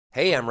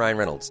Hey, I'm Ryan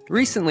Reynolds.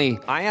 Recently,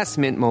 I asked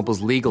Mint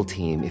Mobile's legal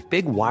team if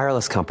big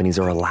wireless companies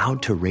are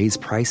allowed to raise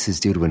prices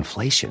due to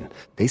inflation.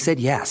 They said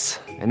yes.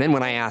 And then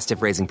when I asked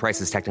if raising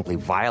prices technically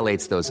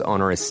violates those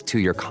onerous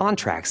two-year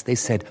contracts, they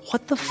said,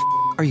 "What the f***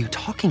 are you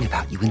talking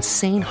about, you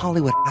insane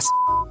Hollywood ass?"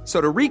 So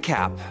to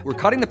recap, we're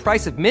cutting the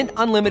price of Mint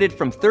Unlimited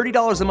from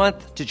 $30 a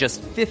month to just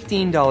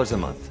 $15 a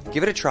month.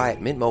 Give it a try at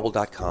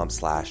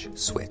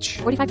mintmobile.com/switch.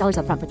 $45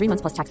 up front for 3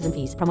 months plus taxes and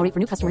fees. Promo rate for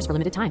new customers for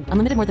limited time.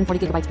 Unlimited more than 40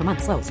 gigabytes per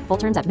month. Slows full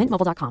terms at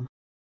mintmobile.com.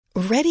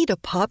 Ready to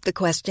pop the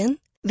question?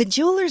 The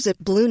jewelers at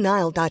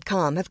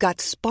BlueNile.com have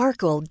got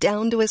sparkle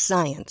down to a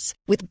science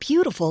with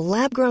beautiful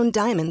lab-grown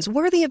diamonds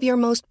worthy of your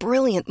most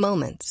brilliant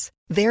moments.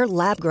 Their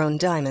lab-grown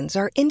diamonds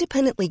are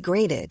independently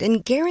graded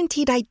and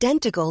guaranteed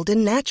identical to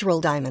natural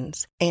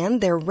diamonds,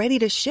 and they're ready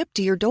to ship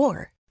to your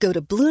door. Go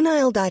to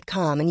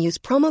BlueNile.com and use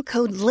promo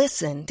code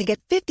LISTEN to get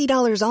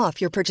 $50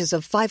 off your purchase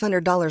of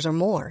 $500 or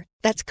more.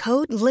 That's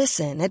code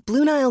LISTEN at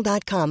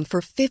BlueNile.com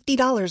for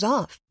 $50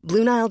 off.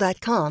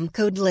 BlueNile.com,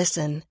 code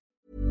LISTEN.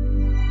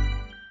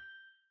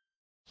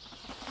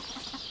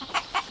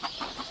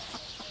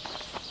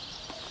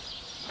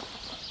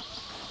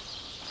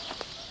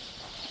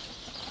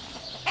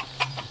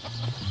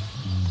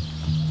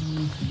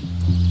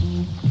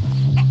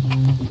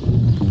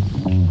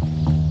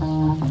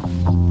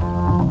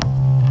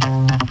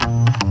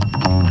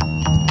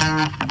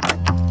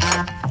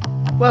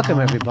 Welcome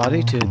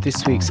everybody to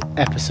this week's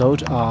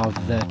episode of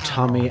the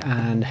Tommy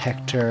and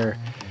Hector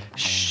a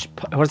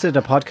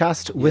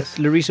podcast with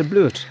Larita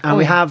Blewett, and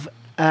we have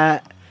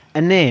a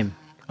name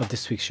of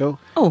this week's show,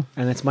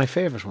 and it's my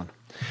favourite one.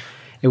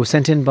 It was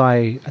sent in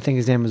by, I think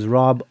his name is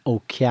Rob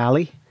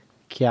O'Keally,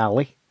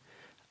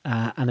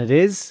 and it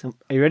is,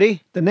 are you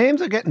ready? The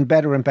names are getting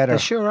better and better. They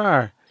sure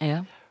are.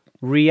 Yeah.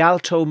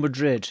 Rialto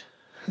Madrid.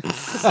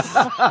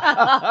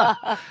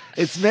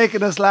 It's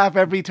making us laugh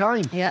every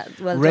time. Yeah,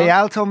 well done.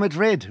 Rialto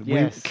Madrid,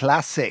 Yes.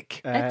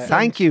 classic.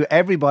 Thank you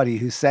everybody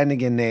who's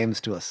sending in names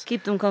to us.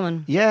 Keep them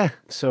coming. Yeah,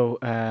 So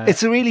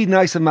it's a really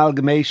nice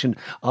amalgamation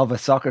of a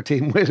soccer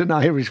team with an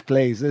Irish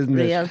place, isn't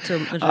it? Rialto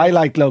Madrid. I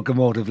like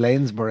Locomotive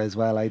Lanesborough as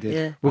well. I did.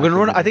 Yeah. we're going to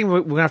run. I think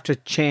we're going to have to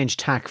change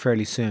tack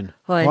fairly soon.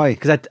 Why?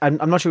 Because I'm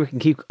not sure we can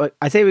keep.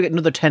 I'd say we get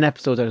another 10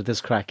 episodes out of this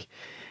crack,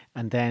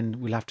 and then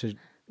we'll have to.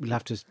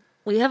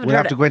 We haven't We'll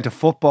heard have to go into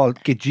football,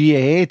 get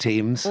GAA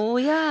teams Oh,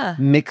 yeah.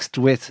 mixed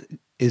with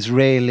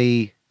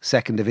Israeli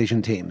second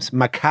division teams.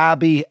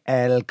 Maccabi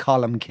El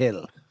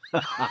Columkill.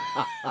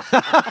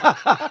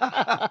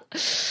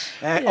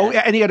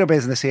 Any other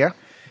business here?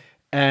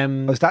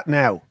 Is that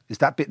now? Is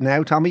that bit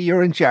now, Tommy?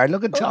 You're in charge.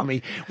 Look at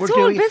Tommy. It's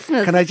all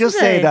business Can I just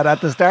today. say that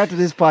at the start of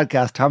this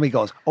podcast, Tommy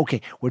goes, "Okay,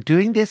 we're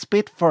doing this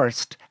bit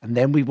first, and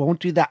then we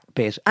won't do that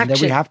bit, and then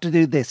Action. we have to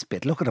do this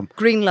bit." Look at him.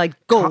 Green light,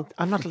 go.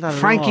 I'm not allowed.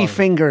 Frankie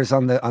fingers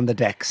on the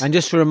decks. And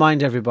just to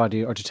remind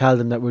everybody, or to tell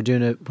them that we're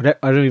doing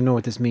I don't even know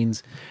what this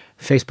means.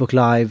 Facebook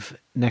Live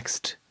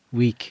next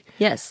week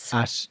Yes.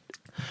 at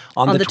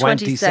on the the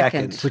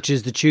 22nd. 22nd. which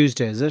is the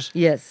Tuesday, is it?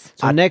 Yes.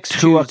 So At next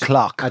 2 Tuesday,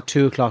 o'clock. At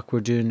 2 o'clock, we're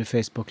doing the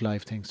Facebook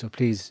Live thing. So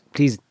please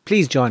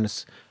join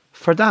us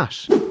for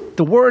that.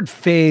 The word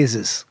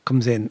phases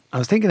comes in. I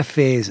was thinking of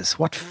phases.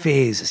 What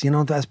phases? You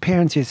know, as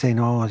parents, you're saying,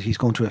 "Oh, he's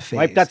going through a phase."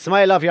 Wipe that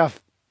smile off your.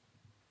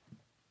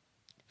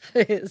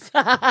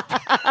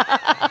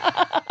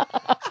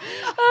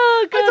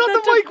 Oh, God. I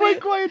thought the mic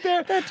went quiet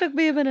there. That took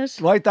me a minute.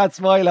 Wipe that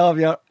smile off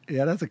you.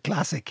 Yeah, that's a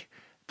classic.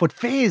 But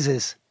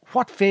phases.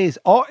 What phase?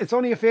 Oh, it's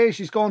only a phase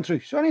she's going through.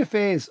 It's only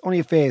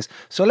a phase.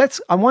 So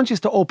I want you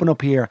to open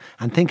up here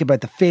and think about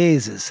the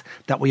phases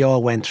that we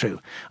all went through.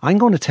 I'm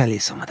going to tell you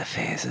some of the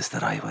phases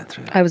that I went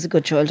through. I was a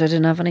good child. I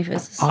didn't have any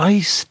phases.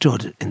 I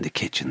stood in the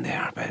kitchen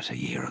there about a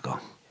year ago.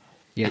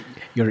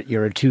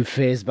 You're a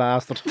two-faced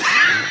bastard.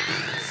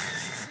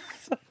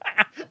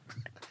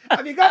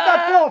 Have you got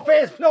that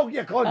four-phase plug,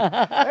 you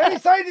cunt? Any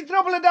sign of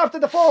trouble in after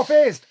the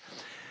four-phased?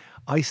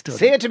 I stood.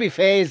 Say it to me,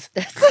 phase.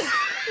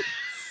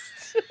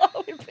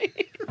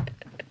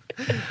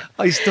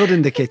 I stood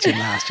in the kitchen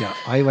last year.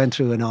 I went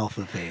through an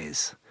awful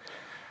phase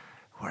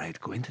where I'd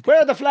go into the...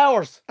 Where are the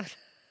flowers?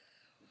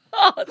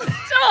 Oh,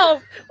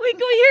 stop. We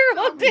go here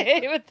all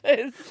day with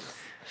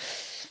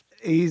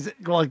this.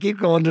 Go on, keep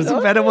going. There's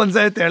some better ones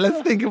out there.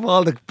 Let's think of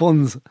all the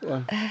puns.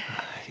 Go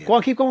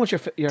on, keep going with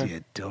your...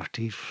 You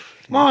dirty...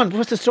 Come on,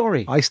 what's the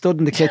story? I stood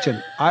in the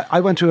kitchen. I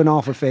went through an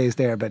awful phase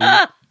there, Betty.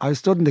 I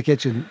stood in the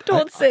kitchen.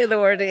 Don't say the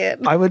word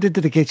again. I went into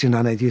the kitchen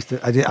and I used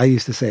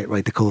to say,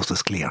 right, the coast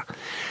is clear.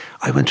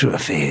 I went through a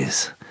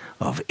phase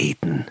of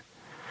eating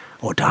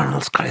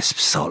O'Donnell's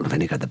crisps, salt and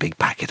vinegar, the big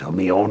packet on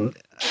my own.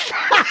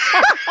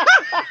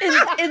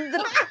 In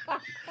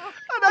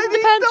the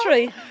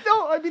pantry.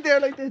 No, I'd be there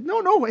like this.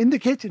 No, in the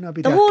kitchen. I'd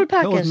be there. whole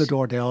packet? Closing the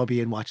door, they'd all be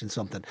in watching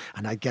something.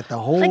 And I'd get the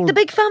whole... Like the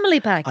big family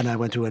pack. And I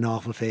went through an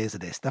awful phase of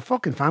this. The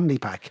fucking family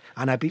pack.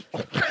 And I'd be...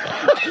 oh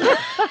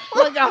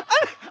my God.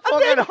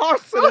 Fucking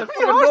horse in a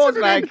fucking nose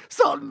bag.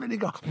 Salt and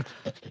vinegar.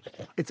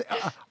 It's,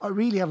 I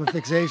really have a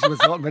fixation with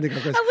salt and vinegar.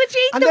 And would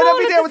you eat and them then all I'd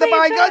be at there the with the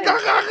same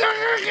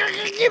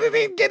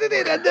bag. Get it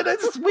in. And then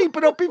I'd sweep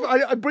it up.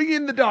 I bring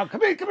in the dog.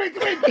 Come in.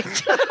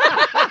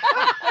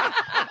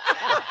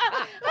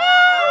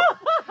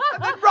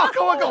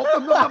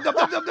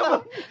 Bring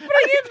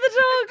in the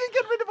dog.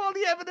 Get rid of all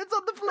the evidence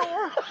on the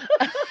floor.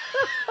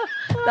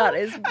 That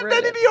is And then he'd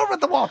brilliant. be over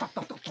at the water.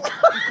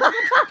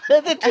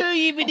 The two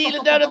you be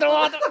kneeling down at the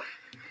water.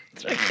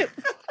 I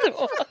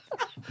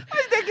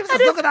think he was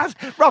just looking at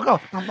Rocco.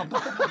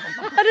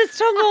 And his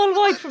tongue all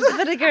white from the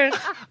vinegar.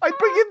 I'd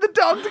bring in the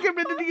dog to get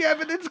rid of the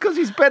evidence because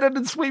he's better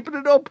than sweeping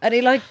it up. And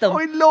he liked them. Oh,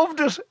 I loved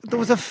it. There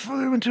was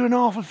we went through an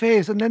awful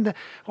phase, and then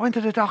I went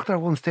to the doctor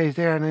one stage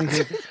there, and he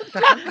said, Because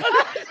you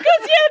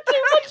had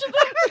too much of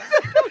them.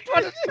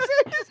 "What did you say?"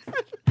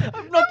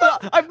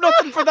 I've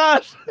nothing for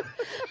that.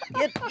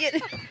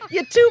 You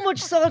had too much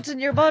salt in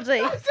your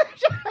body. I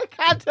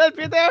can't help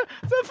you there.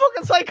 It's a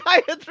fucking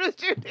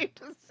psychiatrist you need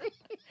to see.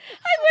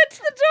 I went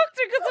to the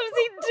doctor because I was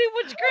eating too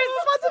much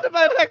crisps. What's it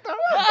about, Hector?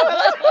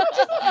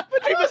 Just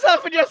between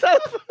myself and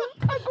yourself.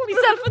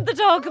 Myself and the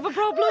dog have a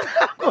problem.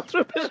 I'm going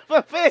through a bit of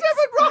a phase.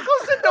 But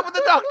Rocco's sitting up with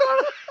the doctor.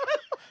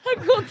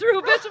 I'm going through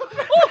a bit of...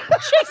 Oh,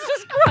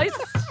 Jesus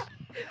Christ.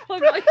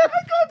 I'm like...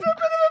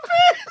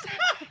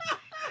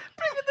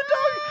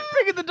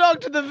 Bringing the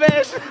dog to the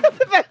vet.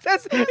 The vet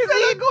says he's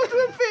He's going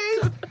through a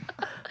phase.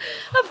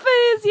 A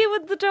phase, you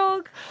and the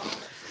dog.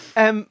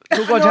 go on,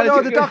 No, tell no,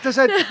 it the to- doctor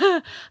said,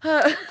 the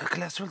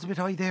cholesterol's a bit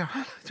high there.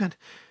 He went,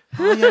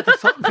 oh yeah, the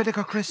salt and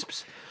vinegar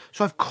crisps.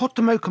 So I've cut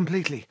them out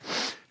completely.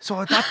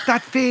 So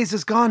that phase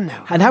is gone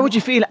now. And how would you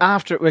feel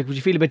after? Like, would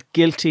you feel a bit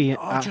guilty?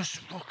 Just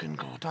fucking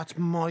go. That's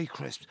my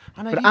crisps.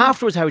 And But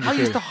afterwards, how would you I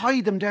used feel? to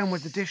hide them down where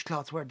the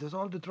dishcloths were. There's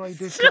all the dry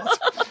dishcloths.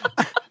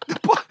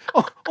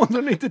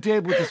 Underneath the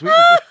table with the sweet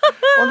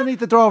underneath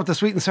the drawer with the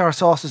sweet and sour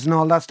sauces and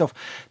all that stuff.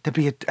 There'd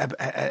be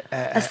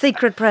A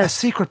secret a press.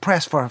 secret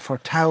press for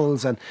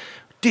towels and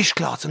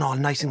dishcloths and all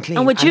nice and clean.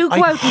 And would you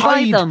go out and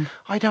buy them?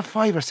 I'd have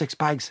 5 or 6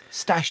 bags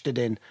stashed it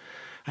in,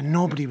 and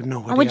nobody would know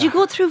where And they would you are.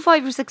 go through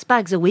 5 or 6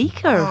 bags a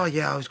week? Or? Oh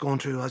yeah, I was going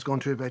through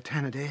about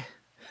 10 a day.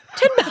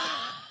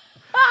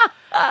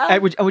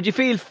 Would you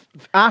feel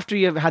after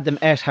you had them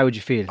ate? How would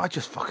you feel? I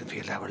just fucking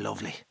feel they were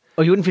lovely.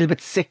 Oh, you wouldn't feel a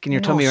bit sick in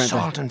your tummy or No anything?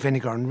 salt and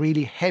vinegar and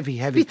really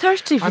heavy. Be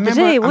thirsty for I the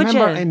remember, day, would I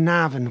remember you? in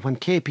Navan when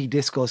KP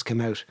Discos came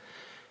out.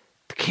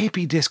 The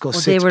KP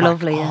Discos they were six-pack,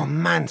 lovely, yeah. Oh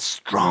man,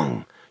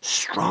 strong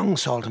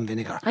salt and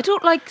vinegar. I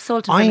don't like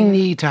salt and I vinegar.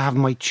 need to have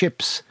my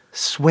chips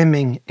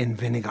swimming in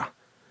vinegar.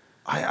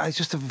 I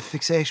just have a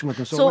fixation with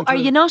them. I So went are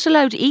through- you not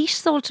allowed to eat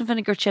salt and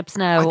vinegar chips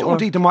now? I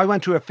don't or- eat them. I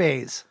went through a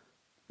phase.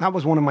 That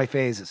was one of my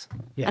phases.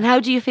 And how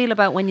do you feel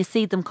about when you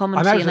see them coming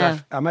I'm to out you of now?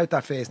 that. I'm out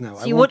that phase now.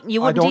 So I you won't- wouldn't-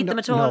 you I wouldn't don't- eat them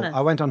at all No, now?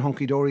 I went on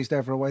hunky dories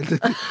there for a while.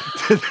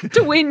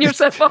 To wean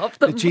yourself off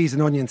The them. cheese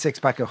and onion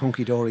 6-pack of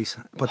hunky dories,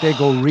 but they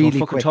go Don't really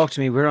fucking quick. talk to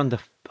me. We're on the.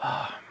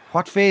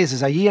 What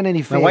phases? Are you in any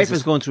phases? My wife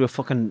is going through a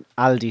fucking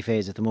Aldi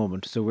phase at the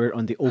moment, so we're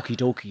on the okie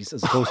dokies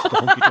as opposed to the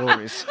hunky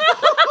dories.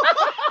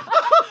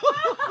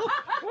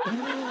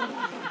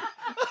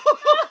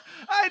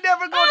 I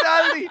never go to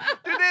Aldi.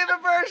 Do they have a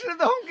version of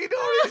the hunky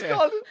dories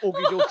called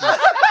Okie dokies.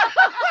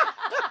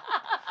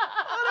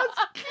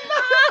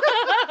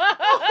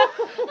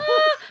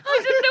 I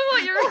didn't know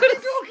what you were going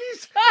to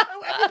dokies?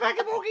 A pack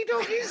of okie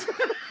dokies.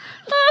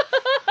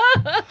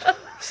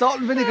 Salt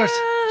and vinegars,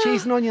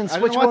 cheese and onions. I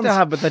don't Which know what ones? to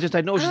have, but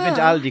I know she's been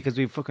to Aldi because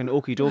we've fucking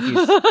okie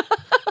dokies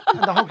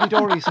And the hunky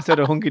dories. instead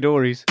of hunky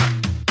dories.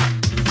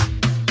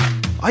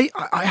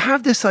 I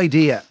have this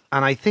idea,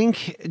 and I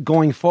think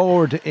going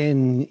forward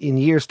in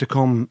years to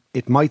come,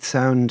 it might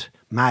sound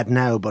mad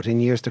now, but in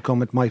years to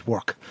come, it might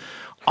work.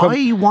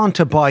 I want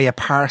to buy a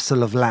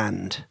parcel of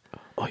land.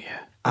 Oh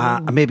yeah.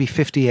 Maybe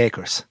 50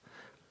 acres.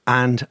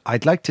 And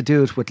I'd like to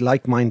do it with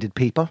like-minded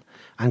people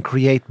and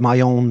create my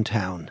own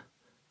town,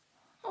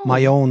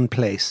 my own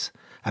place,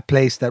 a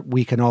place that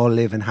we can all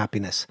live in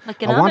happiness.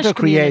 Like an I want to Amish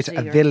create a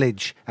community or-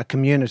 village, a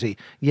community.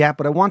 Yeah,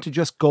 but I want to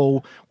just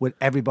go with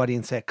everybody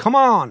and say, come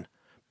on,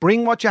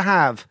 bring what you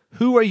have.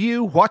 Who are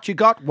you? What you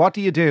got? What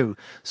do you do?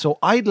 So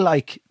I'd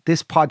like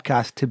this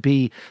podcast to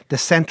be the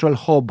central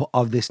hub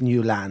of this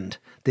new land,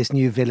 this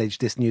new village,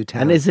 this new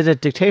town. And is it a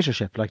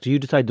dictatorship? Like, do you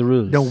decide the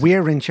rules? No,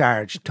 we're in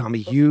charge, Tommy.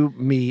 You,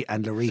 me,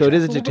 and Larita. So it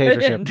is a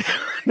dictatorship.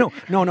 No.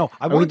 I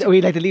Are we, want are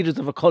we like the leaders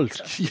of a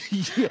cult?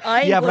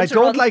 I'm yeah, but going I to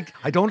don't run- like.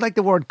 I don't like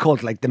the word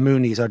cult, like the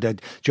Moonies or the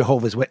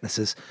Jehovah's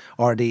Witnesses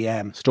or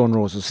the Stone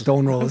Roses.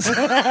 Stone Rose.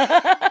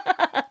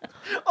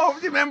 Oh,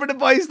 do you remember the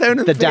boys down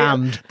in The Fela?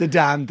 Damned. The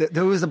Damned.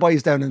 There was the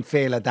boys down in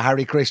Fela, the Hare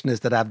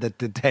Krishnas that have the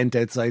tent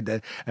outside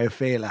the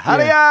Fela.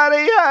 Hare Hare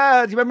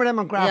Hare. Do you remember them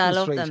on Grafton Yeah, I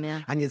love Street? them,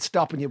 yeah. And you'd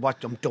stop and you'd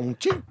watch them. Dum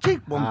ching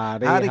ching. Boom. Hare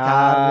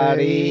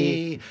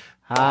Hare,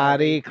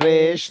 Hare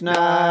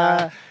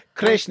Krishna,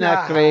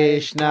 Krishna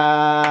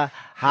Krishna,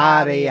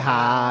 Hare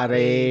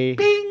Hare.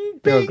 Bing,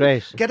 They were bing.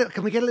 great. Get it?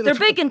 Can we get a little?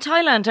 They're big in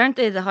Thailand, aren't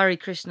they, the Hare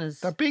Krishnas?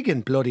 They're big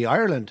in bloody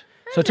Ireland.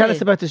 So tell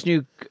us about this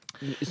new.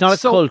 It's not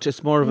a cult.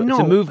 It's more of a, it's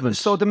a movement.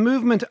 So the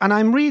movement, and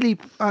I'm really,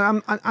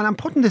 I'm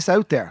putting this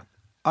out there.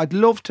 I'd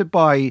love to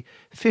buy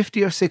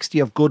 50 or 60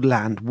 of good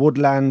land,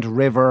 woodland,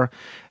 river,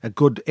 a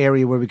good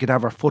area where we could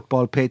have our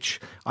football pitch.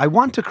 I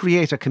want to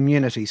create a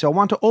community. So I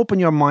want to open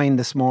your mind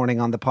this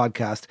morning on the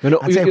podcast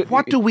and say,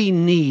 what do we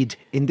need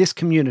in this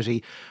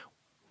community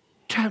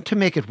to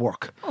make it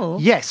work? Oh.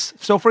 Yes.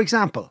 So for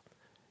example,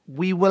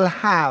 we will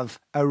have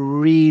a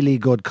really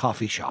good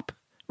coffee shop.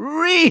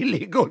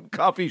 Really good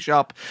coffee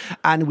shop.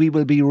 And we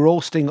will be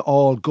roasting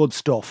all good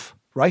stuff,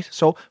 right?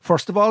 So,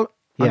 first of all,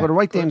 I'm going to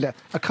write down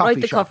a coffee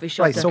Write the shop. coffee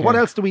shop Right, down. so what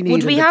else do we need?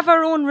 Would in we the- have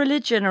our own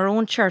religion, our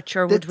own church,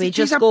 or would we These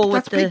just are- go with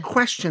that's the... big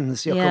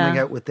questions you're coming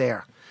out with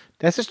there.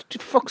 That's just, for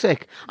fuck's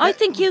sake. I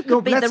think you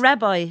could be the let's-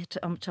 rabbi,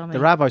 Tommy. The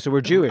rabbi, so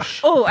we're Jewish.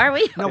 Oh, are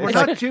we? No, we're It's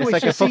not like, Jewish. It's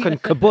like you a see. fucking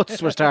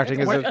kibbutz we're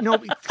starting. Well, As no,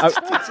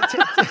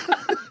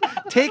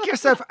 take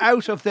yourself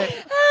out of the.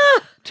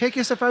 Take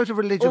yourself out of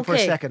religion for a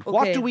Okay, second.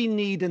 What okay. do we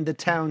need in the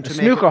town to make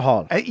snooker it-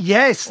 hall.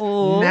 Yes.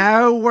 Oh.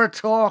 Now we're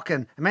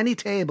talking. Many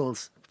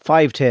tables.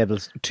 5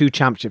 tables, 2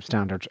 championship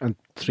standards, and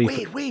 3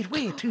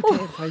 Wait. 2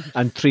 tables.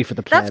 and 3 for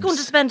the plebs. That's going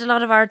to spend a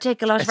lot of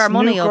take a lot of our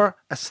money up.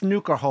 A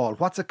snooker hall.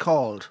 What's it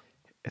called?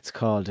 It's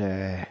called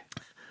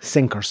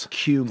Sinkers.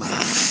 Cuman.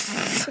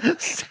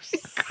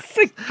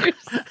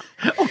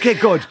 Okay,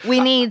 good. We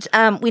need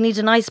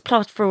a nice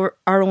plot for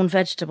our own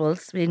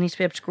vegetables. We need to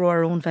be able to grow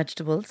our own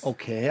vegetables.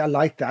 Okay, I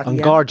like that. On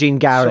Gorgine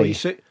Gary.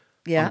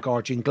 Yeah. On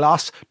Gorgine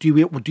Gloss. Do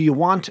you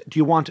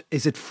want?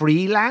 Is it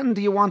free land?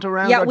 Do you want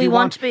around? Yeah, or do we you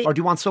want to be- Or do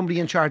you want somebody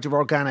in charge of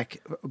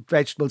organic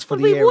vegetables for But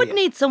the we area? would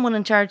need someone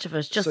in charge of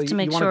it just So to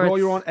make you sure want to grow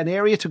your own, an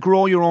area to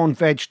grow your own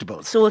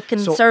vegetables, so it can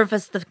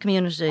service the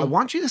community. I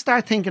want you to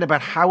start thinking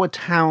about how a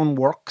town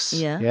works.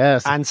 Yeah.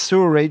 Yes. And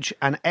sewerage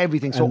and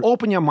everything. So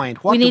open your mind.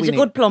 What we do need a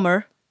good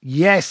plumber.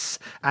 Yes.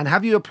 And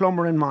have you a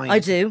plumber in mind? I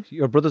do.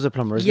 Your brother's a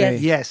plumber, isn't Yes.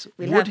 he? Yes.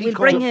 We'll Would he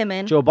come- bring him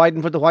in. Joe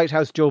Biden for the White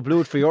House, Joe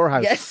Blewett for your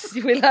house. Yes,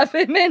 we'll have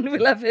him in.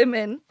 We'll have him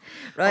in.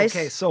 Right.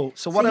 Okay, so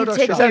what you other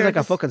take shop? care Sounds of like a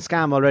this. fucking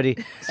scam already.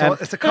 So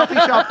it's a coffee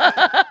shop.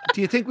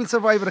 Do you think we'll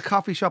survive at a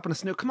coffee shop and a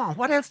snooker? Come on,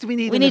 what else do we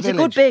need We in need the a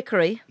good village?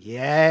 bakery.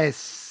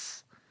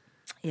 Yes.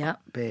 Yeah,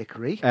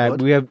 Bakery.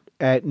 Good. We have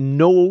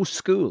no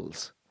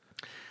schools.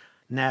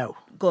 Now,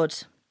 good.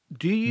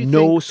 do you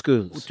No think,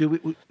 schools. Do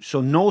we, so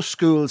no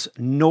schools,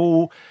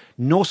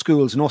 no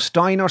schools, no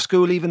Steiner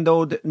school, even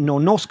though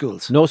no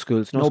schools, No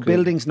schools. No schools.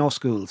 buildings, no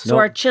schools. So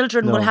our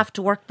children no. will have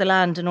to work the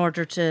land in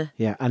order to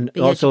Yeah, and be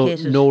also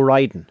educated. no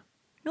riding.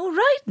 No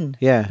riding.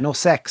 Yeah. No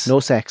sex. No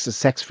sex. A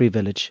sex-free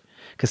village.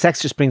 Because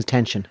sex just brings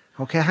tension.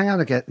 Okay, hang on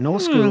again. Hmm. No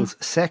schools,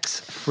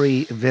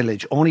 sex-free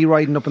village. Only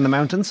riding up in the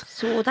mountains.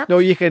 So that's No,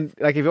 you can,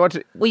 like, if you want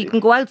to... well, you can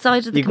go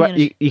outside of the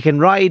community, you can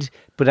ride,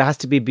 but it has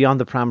to be beyond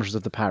the parameters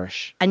of the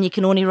parish. and you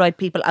can only ride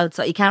people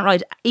outside. You can't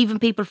ride even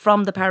people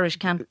from the parish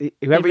can't. be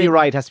Whoever you ridden.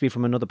 ride has to be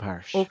from another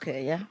parish.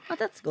 Okay, yeah, oh,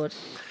 that's good.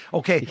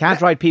 Okay, You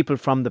can't ride people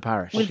from the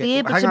parish. We'll be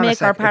able hang to on a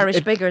make our second. parish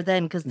bigger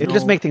then, because It'll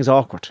just make things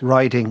awkward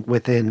riding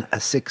within a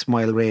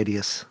 6-mile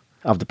radius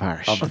of the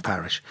parish. of the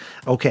parish.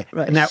 Okay,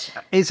 Right. now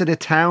is it a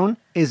town?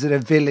 Is it a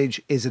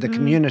village? Is it a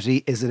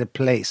community? Is it a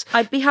place?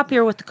 I'd be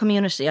happier with the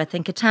community. I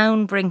think a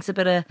town brings a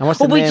bit of. And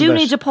what's Oh, the we name do of it?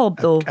 need a pub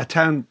though. A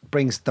town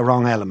brings the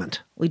wrong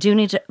element. We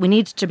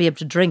need to be able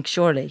to drink.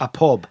 Surely. A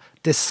pub.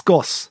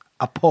 Discuss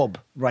a pub.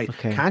 Right.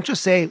 Okay. Can't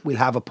just say we'll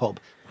have a pub.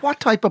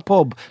 What type of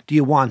pub do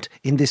you want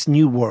in this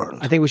new world?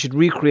 I think we should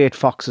recreate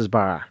Fox's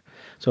Bar.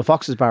 So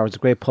Fox's Bar was a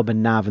great pub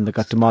in Navan that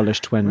got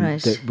demolished when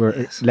Right. they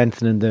were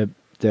lengthening the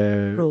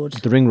Road.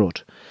 the ring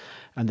road.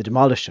 And they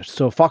demolished it.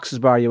 So Fox's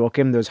Bar, you walk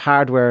in, there's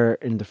hardware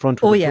in the front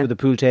Oh, with yeah. the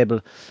pool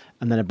table,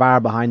 and then a bar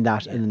behind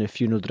that, and then a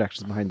funeral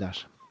directions behind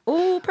that.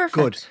 Oh, perfect.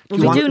 Good. Well, Do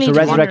you we want do to need to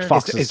resurrect wonder-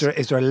 Fox?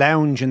 Is there a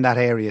lounge in that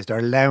area? Is there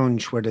a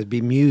lounge where there'd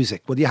be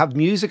music? Would you have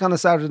music on a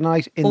Saturday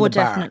night in Oh, the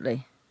bar?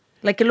 definitely.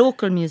 Like a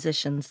local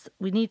musicians,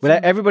 we need. Well,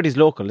 some, everybody's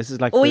local. This is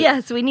like oh the,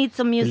 yes, we need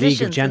some the musicians.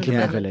 League of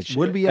Gentlemen in the Village.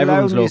 Would we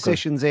Everyone's allow local.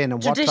 musicians in?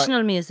 And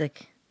Traditional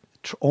music.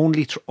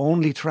 only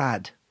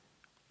trad.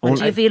 What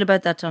do you feel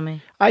about that,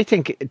 Tommy? I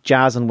think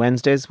jazz on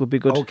Wednesdays would be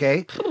good.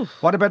 Okay.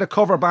 What about a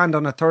cover band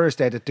on a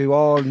Thursday that do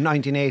all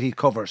 1980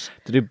 covers?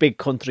 To do big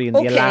country and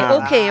the Okay,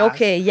 alarm.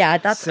 okay, yeah.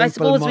 That's. I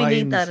Simple suppose we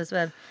need minds. that as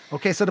well.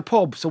 Okay, so the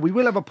pub. So we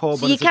will have a pub.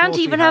 So but you it's can't supposed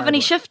to even be have any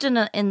hardware. shifting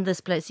in this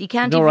place. You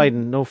can't No even.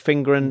 riding, no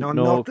fingering, No,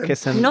 no nothing.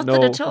 kissing, Nothing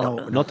no, at all.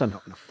 no, nothing.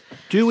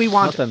 Do we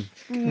want Nothing.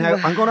 Now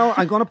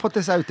I'm gonna put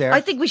this out there.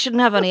 I think we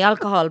shouldn't have any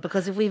alcohol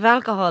because if we've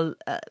alcohol,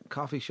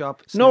 Coffee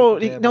shop. No,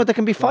 snooker no, table, there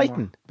can be plumber,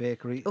 fighting.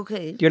 Bakery.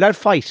 okay, You're allowed to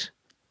fight,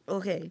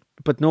 okay,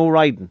 but no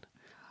riding.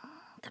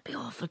 there'd be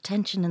awful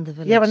tension in the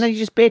village. Yeah, but then you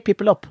just bait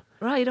people up.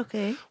 right,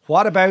 okay,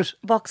 What about?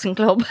 boxing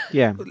club.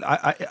 Yeah.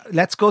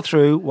 Let's go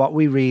through what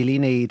we really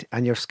need,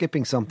 and you're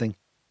skipping something.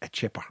 A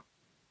chipper.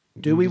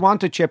 Do we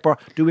want a chipper?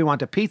 Do we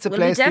want a pizza Well,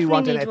 we place? Do you definitely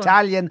want an need one.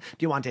 Italian?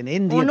 Do you want an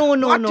Indian? Oh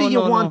no, What do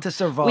you no, want no. to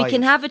survive? We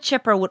can have a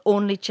chipper with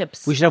only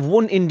chips, We should have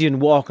one Indian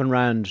walking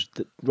around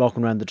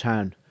the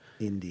town.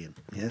 Indian.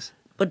 Yes.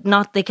 but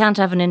not. They can't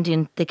have an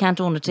Indian. They can't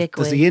own a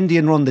takeaway. Does the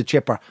Indian run the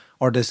chipper,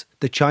 or does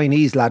the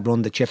Chinese lad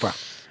run the chipper?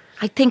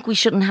 I think we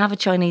shouldn't have a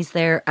Chinese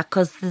there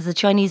because there's a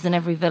Chinese in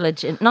every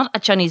village. Not a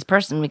Chinese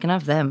person, we can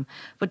have them,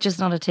 but just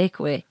not a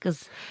takeaway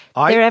because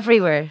they're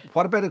everywhere.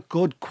 What about a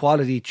good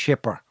quality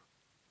chipper?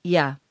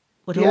 Yeah.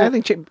 But Yeah, I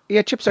think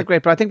chips are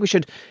great, but I think we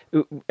should,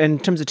 in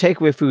terms of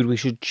takeaway food, we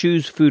should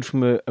choose food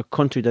from a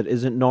country that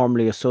isn't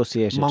normally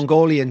associated.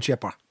 Mongolian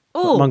chipper.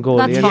 oh,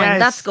 Mongolian. that's fine. Yes,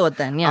 That's good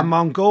then. Yeah. A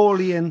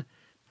Mongolian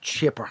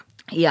chipper.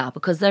 Yeah,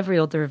 because every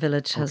other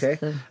village has Okay.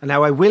 the... And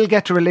now I will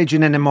get to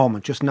religion in a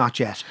moment, just not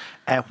yet.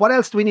 What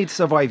else do we need to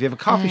survive? You have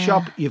a coffee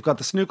shop, you've got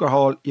the snooker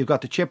hall, you've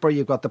got the chipper,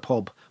 you've got the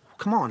pub.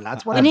 Come on,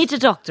 lads. What We else? need a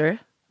doctor.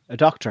 A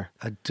doctor.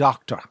 A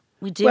doctor.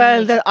 We do.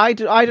 Well, need- I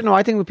don't know.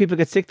 I think when people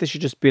get sick, they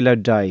should just be allowed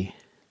to die.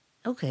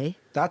 Okay.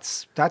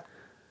 That's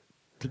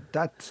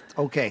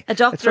okay. A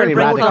doctor. very No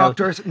radical.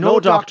 doctors, No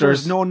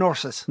doctors. no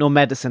nurses, No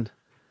medicine.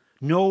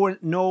 no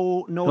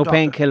doctor,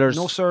 painkillers.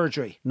 no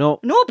surgery. No.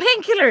 No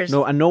painkillers.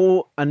 No, and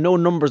no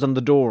numbers on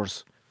the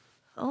doors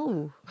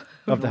Oh.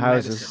 of the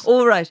houses.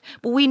 All right.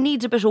 But we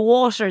need a bit of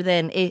water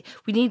then.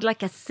 We need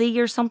like a sea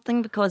or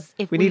something because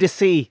if We need a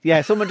C.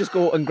 Yeah, someone just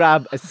go and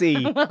grab a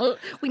C well,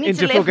 we need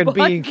into to live fucking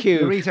by,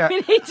 B&Q. Rita,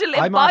 We need to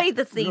live by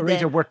the sea Rita,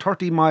 then. we're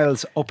 30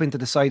 miles up into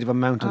the side of a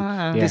mountain.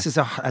 Yeah. This is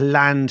a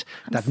land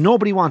that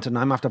nobody wanted, and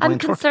I'm after buying I'm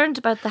concerned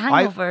about the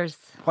hangovers.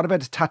 What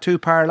about a tattoo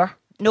parlour?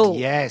 No.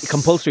 Yes.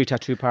 Compulsory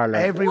tattoo parlour.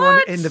 Everyone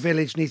What? in the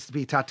village needs to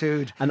be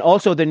tattooed. And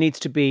also there needs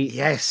to be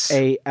Yes.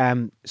 a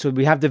so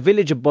we have the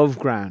village above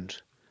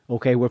ground,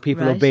 okay, where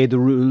people Right. obey the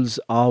rules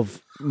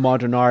of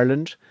modern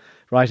Ireland,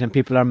 right, and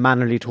people are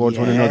mannerly towards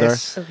one another.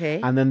 Yes. Okay.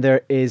 And then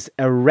there is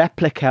a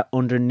replica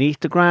underneath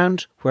the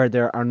ground where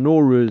there are no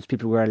rules.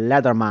 People wear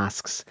leather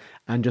masks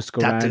and just go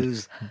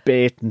Tattoos. around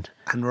baiting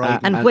And riding.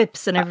 And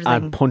whips and everything.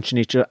 and punching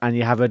each other. And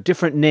you have a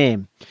different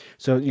name.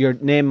 So your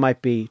name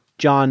might be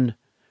John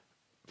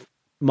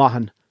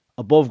Mahan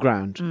above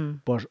ground, Hmm.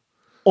 but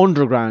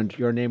underground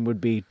your name would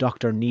be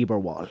Dr.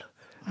 Nieberwall.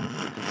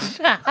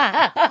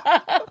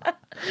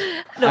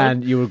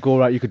 And you would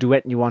go out, you could do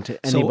anything you want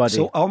to anybody.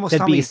 so almost,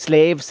 There'd be Tommy- a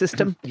slave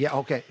system. Yeah,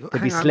 okay. There'd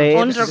be Hang on.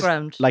 slaves.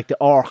 Underground. Like the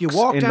orcs You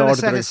walk in down Lord a of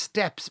the set of Rings.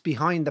 steps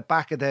behind the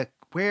back of the.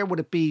 Where would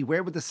it be?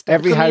 Where would the steps?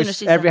 Every Community house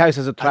centre. has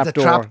a Has a trap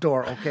door.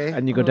 trapdoor, okay.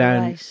 And you go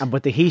down, Right. and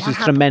but the heat is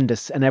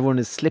tremendous, and everyone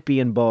is slippy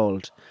and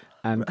bald,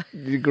 and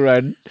you go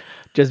around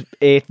just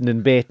eating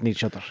and baiting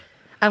each other.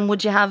 And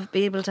would you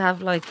be able to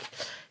have like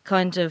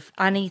kind of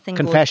anything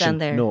goes Confession, down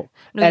there? no.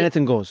 you-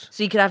 Anything goes.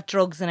 So you could have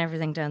drugs and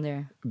everything down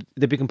there.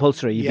 They'd be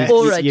compulsory. You'd Yes. be,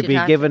 All right, you'd you'd be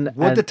have- given.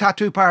 Would the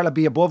tattoo parlour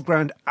be above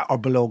ground or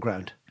below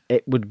ground?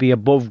 It would be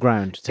above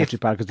ground tattoo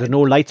parlour because there's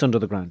no lights under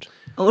the ground.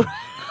 Oh,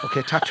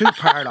 Okay, tattoo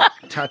parlour.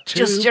 Tattoo.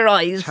 Just your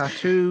eyes.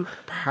 Tattoo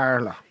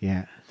parlour.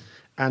 Yeah,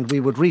 And we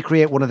would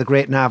recreate one of the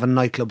great Navan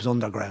nightclubs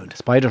underground.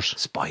 spiders.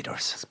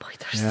 Spiders.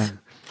 spiders.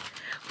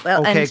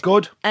 Well, Okay, and,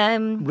 good.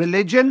 Um,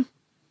 Religion.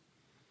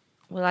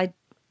 well,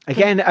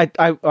 Again,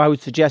 I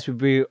would suggest we'd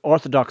be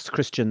Orthodox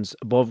Christians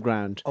above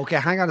ground. Okay,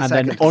 hang on a and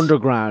second. then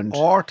underground.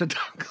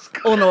 Orthodox.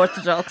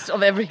 unorthodox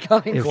of every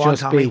kind. It Go would on,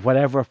 just Tommy. be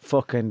whatever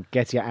fucking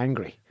gets you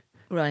angry.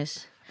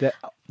 Right.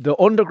 The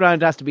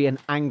underground has to be an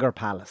anger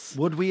palace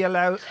Would we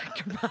allow?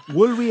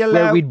 Will we where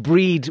allow?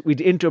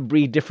 we'd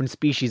interbreed different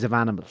species of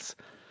animals.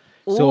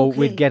 So Okay.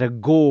 we'd get a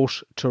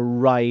goat to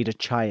ride a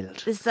child.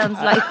 This sounds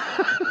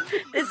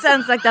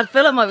like that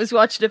film I was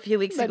watching a few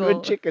weeks Men ago.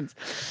 with chickens.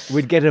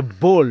 We'd get a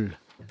bull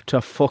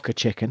to fuck a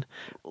chicken,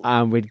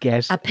 and we'd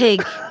get A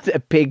pig. a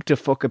pig to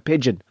fuck a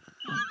pigeon.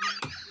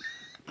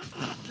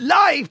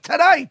 Live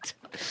tonight.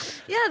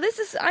 Yeah, this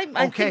is. I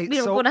Okay, think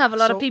we're so- going to have a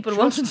lot so of people just-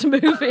 wanting to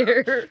move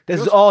here.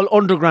 This is all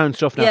underground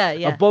stuff now. Yeah,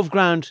 yeah. Above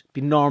ground,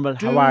 be normal.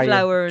 How are you?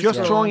 Flowers. Just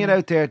growing. throwing it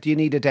out there. Do you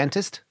need a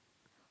dentist?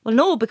 Well,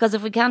 no, because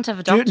if we can't have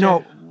a Do doctor,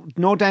 you,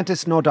 no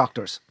dentists, no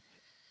doctors.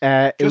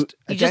 Just,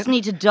 you just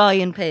need to die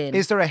in pain.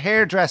 Is there a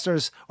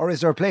hairdresser's or is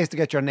there a place to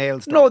get your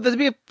nails done? no, there'd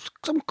be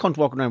some cunt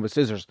walking around with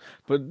scissors,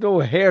 but no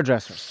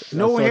hairdressers.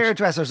 No as such.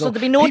 hairdressers. so though.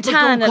 there'd be no People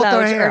tan don't cut allowed.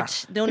 their hair.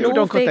 No, People no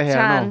don't cut fake their hair,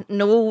 tan,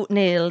 no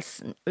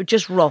nails,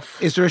 just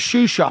rough. Is there a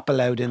shoe shop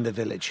allowed in the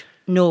village?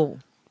 No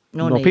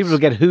No, need. people will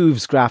get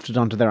hooves grafted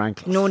onto their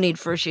ankles. No need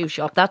for a shoe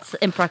shop. That's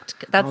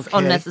impractical. That's Okay,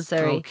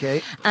 unnecessary.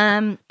 okay.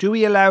 Um, Do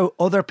we allow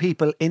other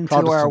people into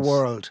our Protestants.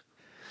 world?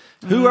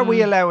 Who are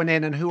we allowing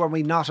in and who are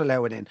we not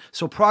allowing in?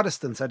 So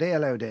Protestants, are they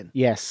allowed in?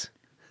 Yes.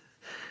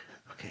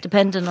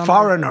 depending on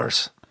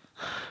Foreigners.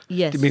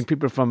 yes, Do you mean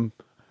people from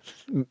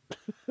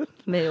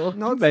Mayo.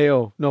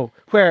 Mayo? No.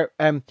 Where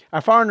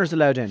are foreigners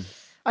allowed in?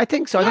 I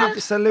think so. I think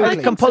Absolutely. I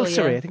think compulsory.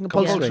 So, yeah. I think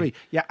compulsory. Compulsory.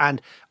 Yeah,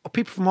 and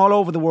people from all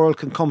over the world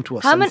can come to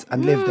us How and, many-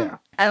 and live there.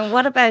 And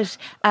what about?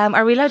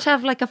 Are we allowed to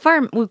have like a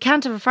farm? We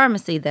can't have a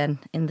pharmacy then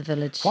in the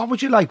village. What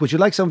would you like? Would you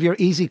like some of your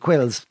easy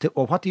quills?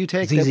 Or what do you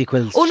take? It's easy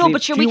quills. Oh no, Sleep-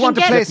 but sure do we you can want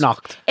to get play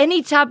knocked?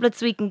 any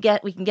tablets we can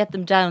get. We can get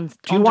them down Do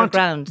you want-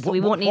 underground, so we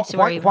won't need to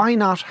why, worry. about Why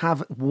not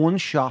have one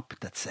shop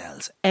that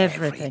sells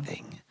Everything.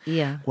 everything?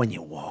 Yeah. When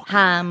you walk.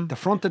 Ham, The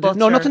front of the...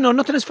 butter. No,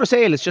 nothing is for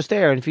sale. It's just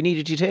there, and if you need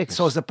it, you take it.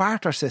 So it's a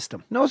barter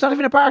system. no, it's not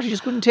even a party. You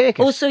just couldn't take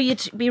it. Oh, so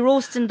you'd be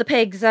roasting the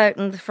pigs out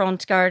in the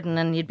front garden,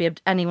 and you'd be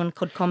anyone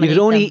could come. you and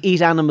could only them.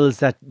 eat animals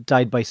that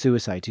died by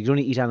suicide. You could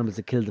only eat animals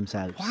that killed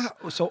themselves.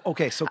 What? So,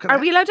 okay, so... Can Are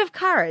we allowed to have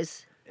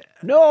cars?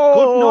 No,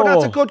 Good, no,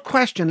 that's a good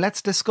question.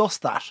 Let's discuss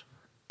that.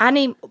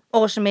 Any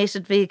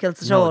automated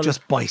vehicles at No, all?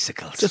 just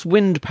bicycles. Just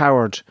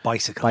wind-powered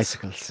bicycles.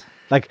 bicycles.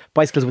 Like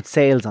bicycles with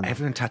sails on them.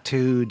 Everyone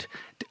tattooed.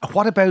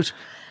 What about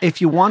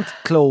if you want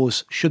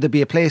clothes? Should there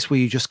be a place where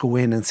you just go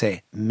in and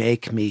say,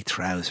 "Make me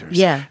trousers"?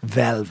 Yeah.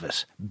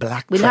 Velvet,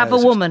 black. We'll trousers.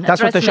 have a woman.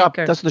 That's what the shop.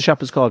 dressmaker. That's what the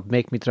shop is called.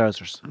 Make me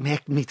trousers.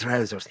 Make me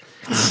trousers.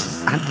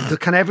 And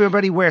can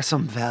everybody wear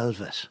some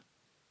velvet?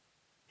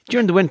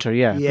 During the winter,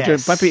 yeah. But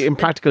Yes. might be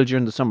impractical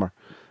during the summer.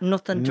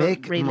 Nothing to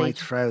Make really. my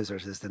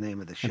trousers is the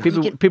name of the shop.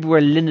 And people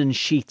wear linen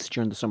sheets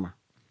during the summer.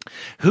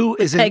 Who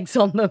is in? Pegs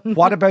on them.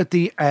 What about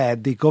the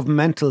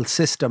governmental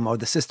system or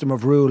the system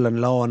of rule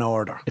and law and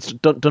order? It's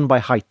done by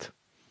height.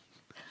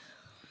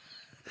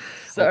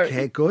 Sorry.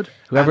 Okay, good.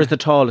 Whoever's the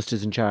tallest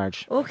is in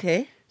charge.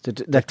 Okay. So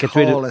that gets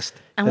rid of. Tallest.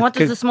 And that what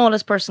does gets- the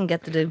smallest person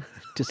get to do?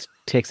 Just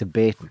takes a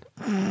beating.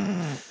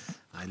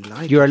 I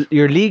like.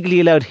 You're legally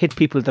allowed to hit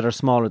people that are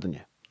smaller than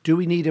you. Do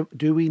we need?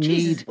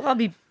 Jesus,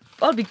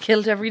 I'll be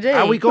killed every day.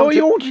 Are we No, going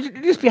you to? won't. You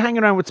just be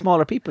hanging around with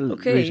smaller people.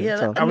 Okay, Rita, yeah,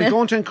 so. that- Are we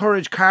going to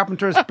encourage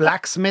carpenters,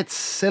 blacksmiths,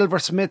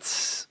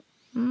 silversmiths?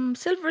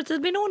 Silver. There's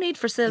been no need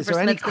for silver.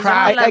 there any smiths 'cause craft?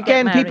 they're all allowed to get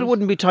Again, people married.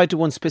 wouldn't be tied to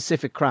one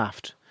specific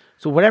craft.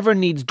 So whatever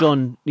needs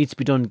to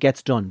be done,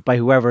 gets done by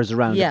whoever is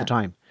around Yeah. at the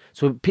time.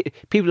 So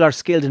people are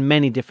skilled in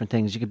many different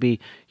things. You could be,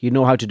 you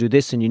know how to do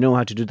this and you know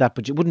how to do that,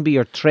 but it wouldn't be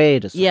your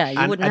trade. As such. Yeah,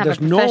 you wouldn't have a there's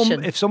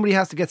profession. if somebody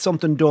has to get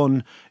something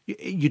done,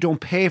 you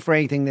don't pay for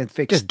anything then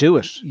fixed. Just do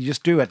it. You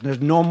just do it. And there's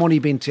no money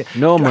being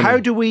No money. How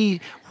do we?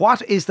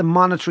 What is the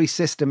monetary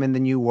system in the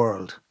new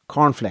world?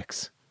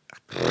 Cornflakes.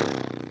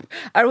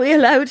 Are we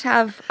allowed to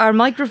have our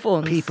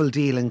microphones? People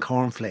deal in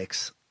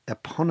cornflakes. A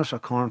punnet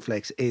of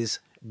cornflakes is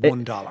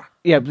 $1.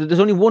 Yeah, but there's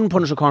only one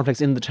Punisher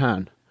cornflakes in the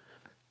town,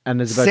 and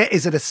there's about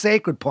Is it a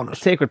sacred punnet?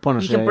 sacred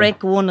Punisher. You can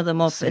break one of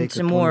them up Sacred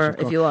into more punnet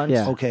of if you want.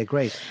 Yeah. Okay,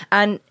 great.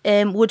 And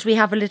would we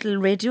have a little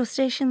radio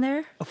station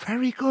there? A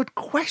very good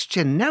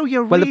question. Now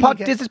you're Well, really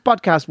this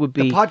podcast would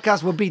the be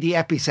podcast will be the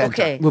epicenter.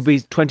 Okay.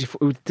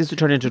 24. This would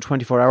turn into a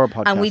 24-hour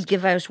podcast, And we'd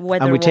give out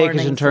weather and we take it in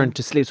warnings turn and-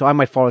 to sleep. So I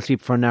might fall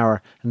asleep for an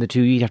hour, and the two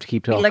of you have to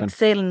keep Be talking. like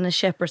sailing a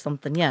ship or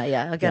something.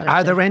 Yeah, I get it.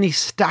 Are there any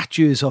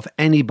statues of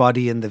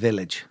anybody in the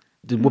village?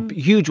 The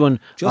huge one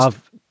Just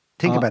of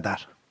think about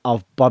that.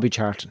 of Bobby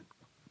Charlton.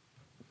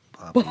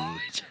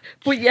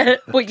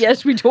 But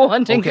yes, we don't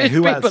want English Okay,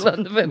 who people else?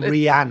 on the village.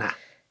 Rihanna.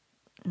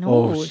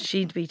 No,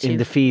 she'd be too. in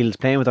the fields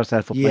playing with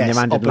herself up when Yes, your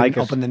man didn't like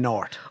up it. in the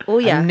north. Oh,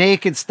 yeah. A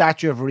naked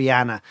statue of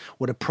Rihanna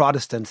with a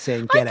Protestant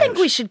saying, I "Get think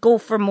out." we should go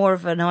for more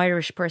of an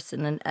Irish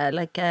person and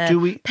like a Do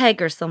we-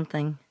 Peg or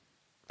something.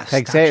 A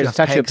Peg statue says-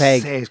 statue of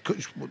Peg. says-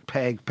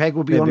 Peg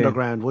would be Maybe.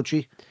 underground, would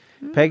she?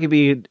 Peg would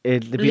be,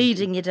 there'd be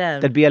Leading you down.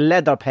 There'd be a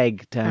leather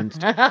peg down,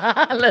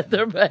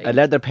 Leather Peg. a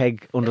leather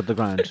peg under the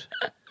ground.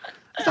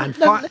 And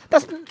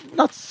That's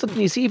not something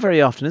you see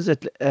very often, is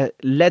it?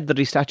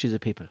 Leathery statues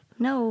of people.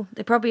 No,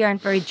 they probably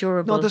aren't very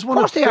durable. no, there's Of one.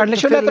 course they are.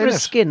 Unless your fill leather in is it.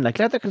 skin, like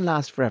leather can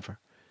last forever.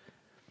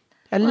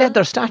 A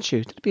leather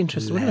statue. That'd be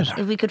interesting, wouldn't it?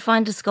 If we could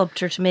find a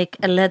sculptor to make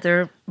a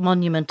leather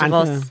monument of And,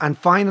 us. and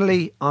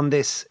finally, on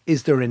this,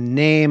 is there a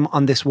name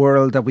on this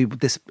world that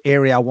this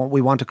area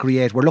we want to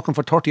create? We're looking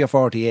for 30 or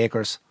 40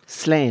 acres.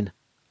 Slane.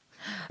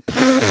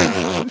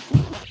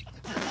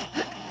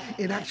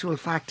 In actual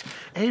fact,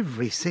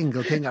 every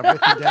single thing I've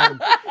written down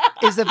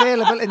is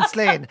available in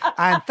Slane.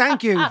 And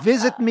thank you,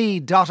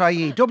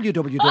 visitmead.ie,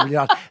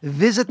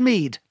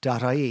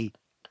 www.visitmead.ie.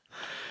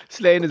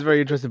 Slane is a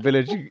very interesting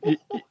village.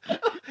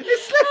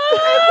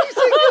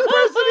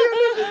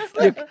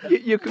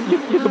 You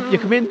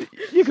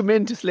come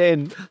into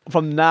Slane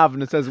from Nav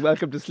and it says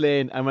 "Welcome to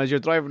Slane," and as you're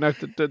driving out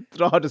the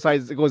draw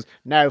decides it goes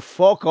 "Now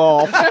fuck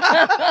off."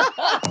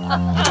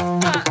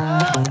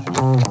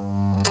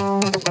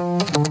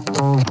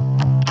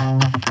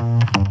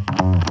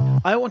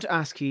 I want to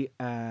ask you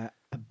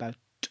about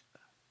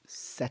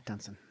set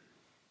dancing.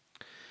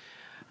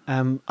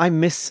 I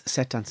miss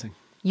set dancing.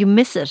 You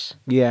miss it.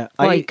 Yeah,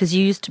 Why? Because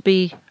you used to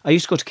be. I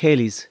used to go to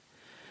Cayley's,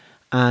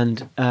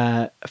 and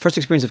first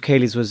experience of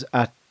Cayley's was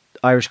at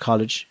Irish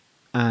College,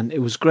 and it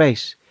was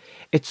great.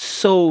 It's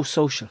so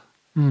social.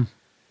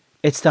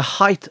 It's the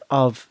height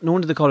of, no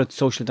wonder they call it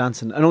social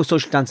dancing. I know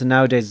social dancing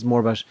nowadays is more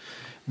about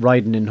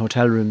riding in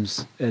hotel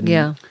rooms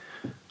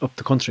up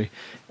the country.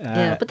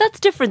 Yeah, but that's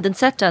different than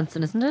set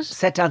dancing, isn't it?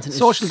 Set dancing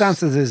Social is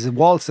dances is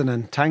waltzing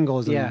and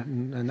tangos Yeah.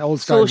 and old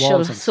style Social,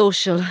 waltzing.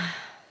 social.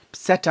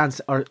 set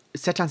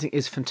dancing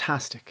is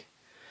fantastic.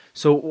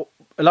 So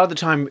a lot of the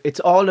time it's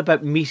all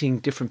about meeting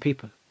different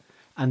people,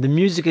 and the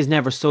music is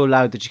never so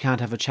loud that you can't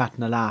have a chat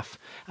and a laugh,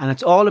 and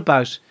it's all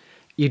about,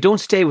 you don't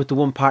stay with the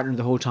one partner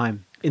the whole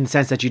time, in the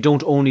sense that you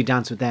don't only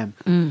dance with them.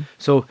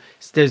 So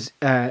there's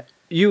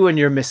you and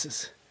your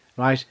missus,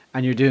 right,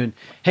 and you're doing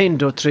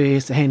hendo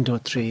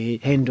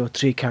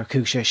three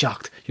carcúcha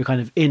shocked. You're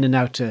kind of in and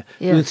out to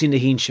Unsin the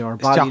Hinsha or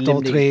Bali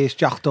Limley.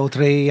 Stachto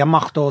 3,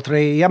 Yamachto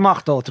 3,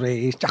 Yamachto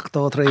 3,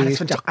 Stachto 3, And it's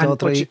Stachto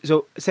 3.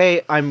 so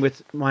say I'm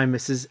with my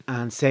missus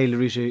and say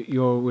Larita,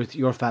 you're with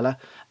your fella,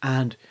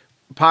 and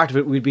part of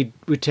it we'd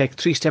take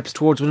 3 steps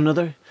towards one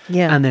another,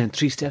 and then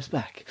 3 steps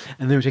back,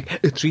 and then we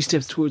take 3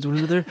 steps towards one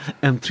another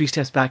and 3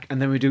 steps back, and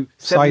then we do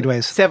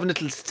Sideways. 7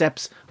 little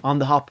steps on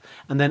the hop,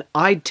 and then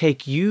I'd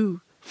take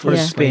you for a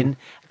Yeah. spin,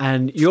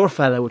 and your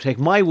fella would take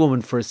my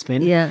woman for a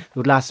spin. Yeah. It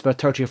would last about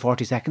 30 or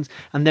 40 seconds,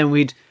 and then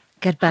we'd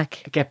Get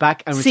back. get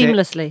back and we'd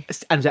Seamlessly.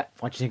 say, and say,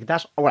 what do you think of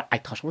that? Oh, well, I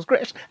thought it was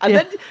great. And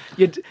then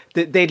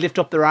they'd lift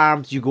up their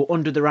arms, you go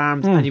under their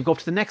arms, and you go up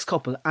to the next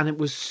couple, and it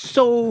was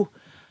so...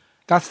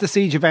 That's the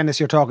Siege of Venice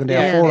you're talking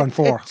there, Yeah. 4 on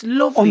 4. It's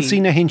lovely.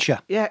 Unseen a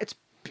hincha. Yeah, it's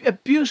a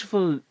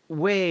beautiful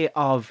way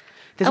of...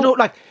 There's no,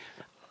 like...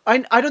 I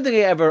don't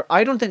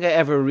think I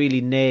ever really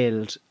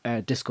nailed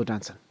disco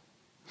dancing.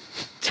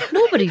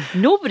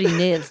 Nobody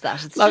nails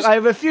that. It's Like just, I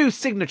have a few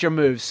signature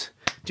moves.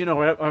 Do you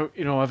know?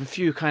 I have a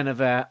few kind of.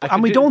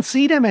 And we don't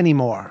see them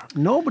anymore.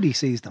 Nobody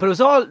sees them. But it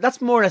was all. That's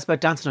more or less about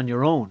dancing on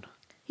your own,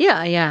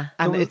 yeah.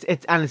 and it's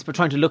about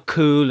trying to look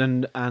cool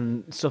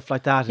and stuff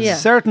like that. Yeah.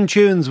 Certain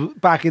tunes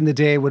back in the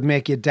day would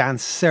make you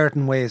dance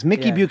certain ways.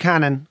 Mickey Yeah.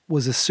 Buchanan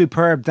was a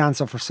superb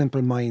dancer for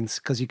Simple Minds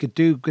because you could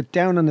get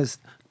down on his...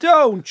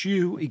 Don't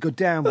you? He go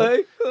down.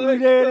 But,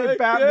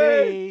 about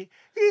me.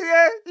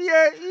 Yeah.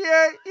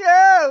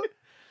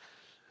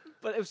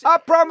 But it was, I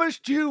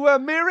promised you a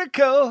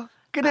miracle.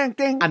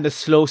 Ding. and the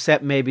slow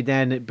set maybe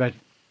then, but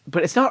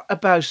it's not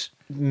about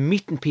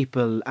meeting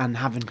people and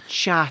having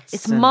chats.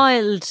 It's and-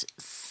 mild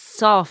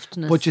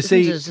softness. But you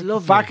isn't see,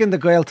 it? back in the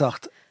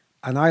Gaeltacht,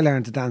 and I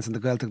learned to dance in the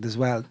Gaeltacht as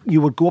well, you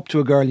would go up to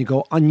a girl and you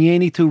go,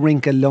 Anieni tu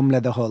rinka lumle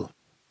the hull.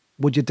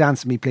 Would you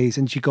dance with me, please?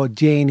 And she'd go,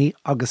 Janie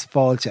agus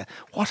fáilte.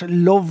 What a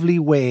lovely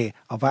way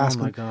of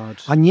asking. Oh my God.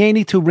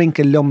 Anieni tu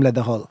rinka lumle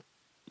the hull.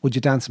 Would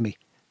you dance with me?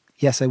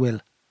 Yes, I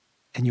will.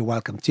 And you're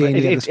welcome.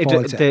 Janie agus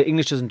fáilte. The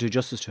English doesn't do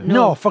justice to it.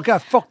 No, fuck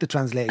the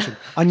translation.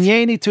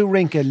 Anieni tu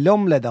rinka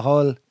lumle the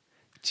hull.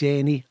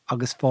 Janie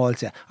agus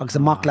fáilte. Agus a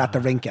maklat the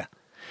rinka.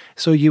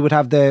 So you would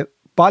have the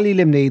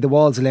Ballylimni, the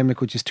walls of Limerick,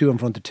 which is 2 in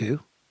front of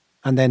 2.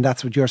 And then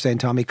that's what you're saying,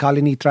 Tommy.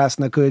 Colony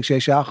Trasna, Kuig She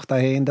Shach,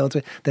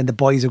 then the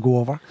boys will go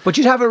over. But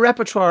you'd have a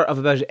repertoire of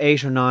about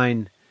 8 or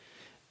 9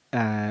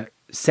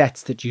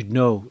 sets that you'd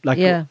know. Like,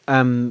 Yeah.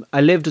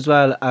 I lived as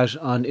well out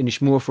on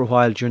Inishmore for a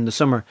while during the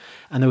summer,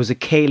 and there was a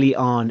Cayley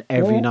on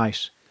every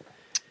night.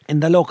 In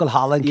the local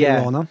hall in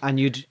Kirona. and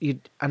you'd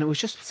and it was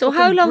just So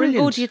how fucking long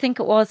brilliant. ago do you think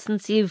it was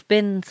since you've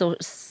been so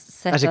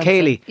set At a dancing?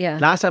 Cayley? Yeah.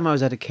 Last time I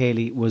was at a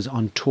Cayley was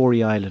on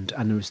Tory Island,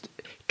 and there was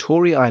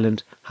Tory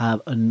Island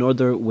have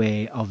another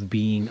way of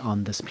being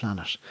on this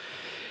planet.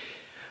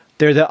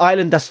 They're the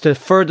island that's the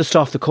furthest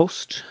off the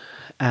coast.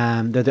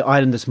 They're the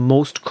island that's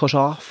most cut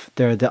off.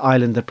 They're the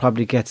island that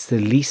probably gets the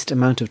least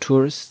amount of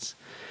tourists.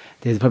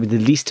 There's probably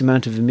the least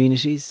amount of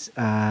amenities.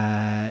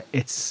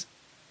 It's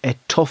a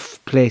tough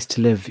place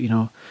to live, you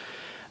know.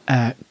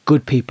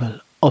 Good people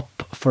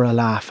up for a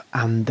laugh,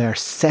 and their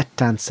set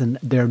dancing,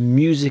 their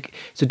music.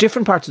 So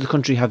different parts of the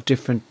country have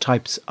different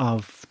types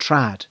of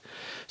trad.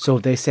 So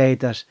they say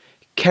that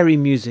Kerry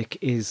music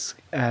is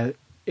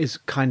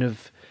kind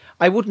of...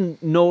 I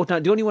wouldn't know. Now,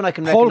 the only one I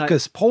can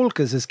recognise...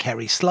 Polkas is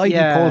Kerry. Sliding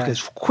Yeah.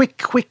 polkas.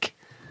 Quick.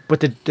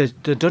 But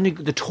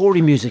the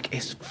Tory music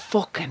is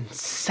fucking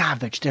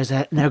savage. There's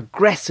an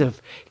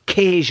aggressive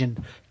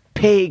Cajun,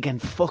 pagan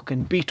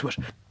fucking beat to it.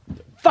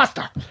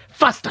 Faster.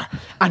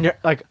 And you're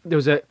like,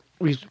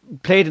 we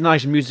played a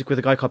night in music with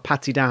a guy called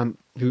Patsy Dam,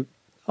 who...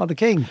 Oh, the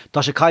king.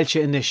 Dasha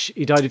Kalcha in this,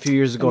 he died a few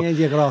years ago. Yeah,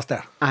 you got lost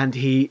there. And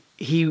he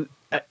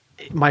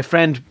my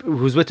friend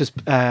who's with us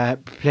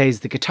plays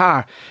the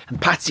guitar,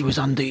 and Patsy was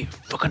on the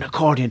fucking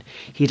accordion.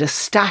 He had a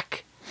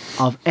stack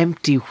of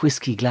empty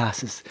whiskey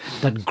glasses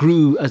that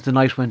grew as the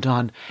night went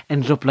on,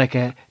 ended up like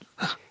a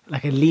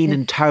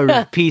leaning tower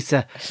of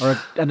Pisa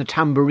and a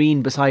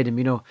tambourine beside him,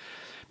 you know.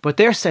 But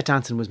their set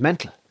dancing was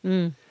mental.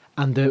 And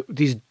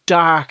these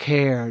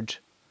dark-haired,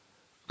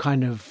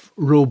 kind of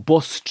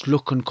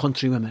robust-looking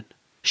country women,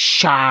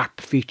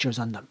 sharp features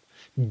on them,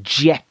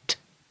 jet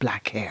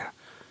black hair,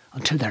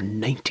 until they're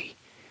 90.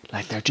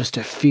 Like, they're just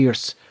a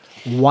fierce,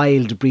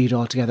 wild breed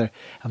altogether.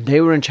 And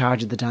they were in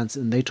charge of the dance,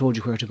 and they told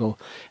you where to go.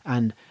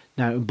 And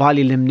now, in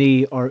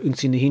Ballylimni or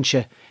Unseen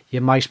Hinsha,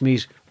 you might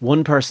meet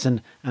one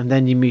person, and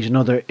then you meet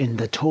another in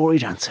the Tory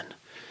dancing.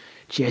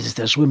 Jesus,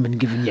 there's women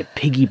giving you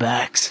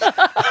piggybacks.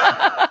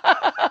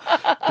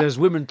 There's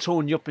women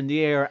throwing you up in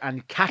the air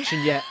and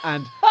catching you,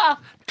 and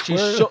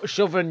she's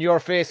shoving your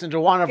face into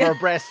one of her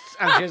breasts,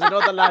 and there's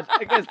another lad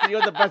against the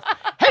other breast.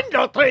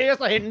 Hindo three,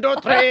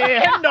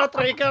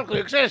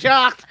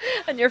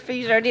 And your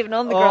feet aren't even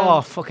on the oh,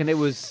 ground. fucking, it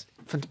was...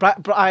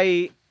 But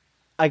I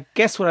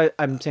guess what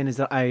I'm saying is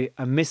that I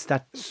miss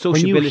that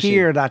sociability. When you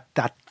hear that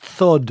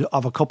thud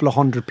of a couple of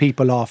hundred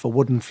people off a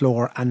wooden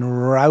floor and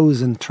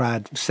rousing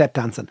trad set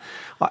dancing.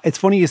 It's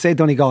funny you say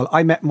Donegal.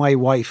 I met my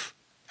wife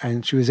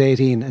and she was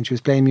 18 and she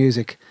was playing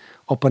music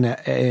up in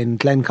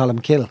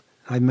Glencolmkill.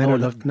 I met her.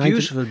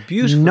 Beautiful.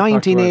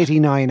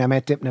 1989, I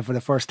met Dipna for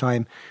the first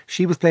time.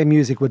 She was playing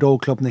music with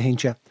Old Club na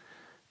Hincha,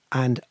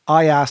 and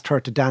I asked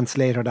her to dance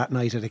later that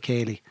night at a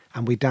Cayley,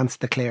 and we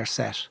danced the Clare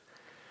set.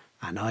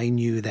 And I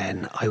knew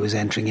then I was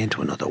entering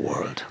into another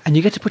world. And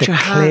you get to put your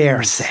Clare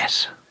hands...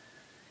 set.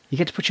 You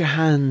get to put your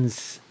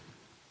hands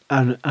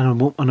on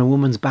a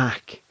woman's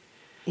back.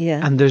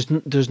 Yeah. And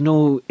there's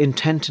no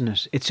intent in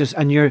it. It's just...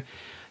 And you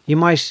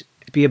might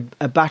be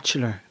a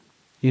bachelor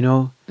you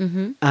know,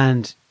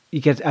 and you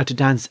get out to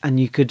dance, and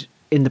you could,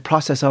 in the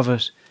process of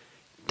it,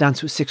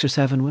 dance with 6 or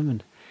 7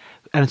 women.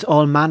 And it's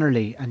all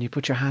mannerly, and you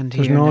put your hand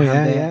here. no, and your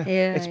hand yeah,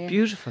 there. It's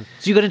beautiful.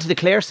 So you got into the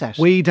Clare set.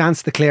 We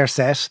danced the Clare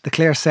set. The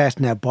Clare set,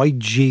 now, by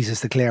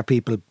Jesus, the Clare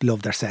people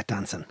love their set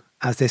dancing.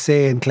 As they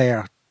say in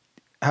Clare,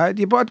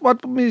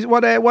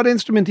 what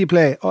instrument do you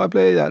play? Oh, I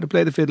play that. I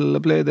play the fiddle. I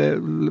play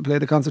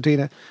the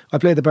concertina. I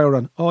play the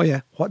bowron. Oh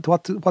yeah. What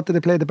do they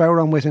play the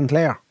bowron with in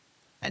Clare?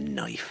 A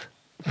knife.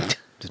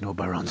 There's no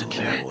bowrons in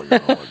Clare. Oh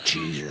Lord,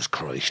 Jesus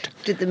Christ!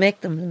 Did they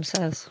make them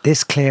themselves?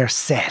 This Clare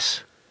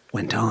set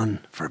went on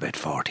for about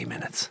 40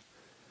 minutes.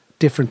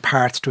 Different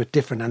parts to it,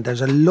 different, and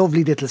there's a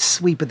lovely little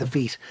sweep of the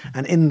feet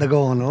and in the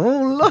going,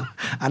 oh look,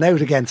 and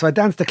out again. So I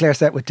danced the Clare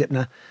set with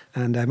Dipna,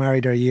 and I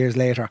married her years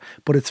later.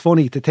 But it's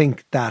funny to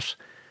think that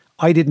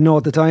I didn't know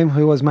at the time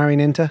who I was marrying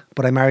into,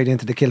 but I married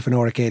into the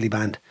Kilfenora Ceilidh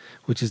Band,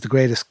 which is the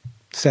greatest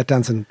set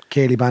dancing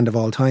Ceilidh band of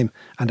all time,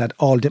 and that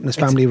all Dipna's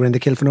family were in the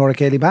Kilfenora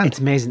Ceilidh Band. It's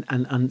amazing,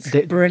 and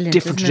the brilliant,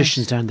 different isn't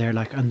traditions it? down there,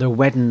 like on their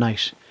wedding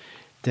night,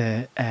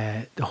 the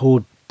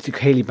whole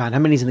Ceilidh Band. How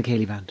many's in the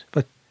Ceilidh Band?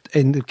 But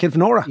in the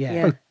Kilfenora, Yeah.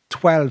 about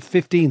 12,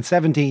 15,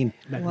 17,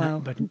 Wow.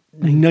 But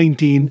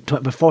 19.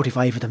 about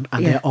 45 of them,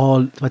 and they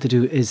all, what they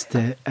do is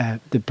the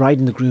bride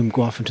and the groom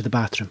go off into the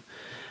bathroom,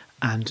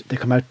 and they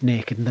come out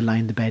naked and they lie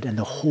in the bed, and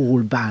the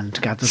whole band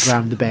gathers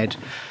around the bed.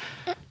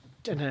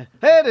 And,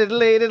 hey,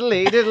 diddly,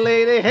 diddly,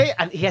 diddly, hey,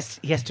 and he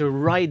has to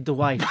ride the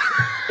wife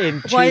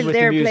in tune While with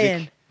they're the music.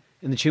 playing.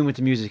 In the tune with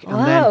the music,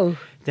 Wow. and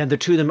then the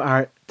two of them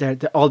are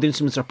all the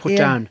instruments are put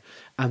down,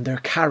 and they're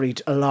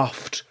carried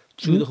aloft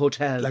through the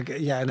hotel, Like,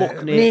 yeah,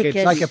 buck naked.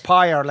 naked. Like a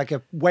pyre, like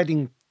a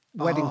wedding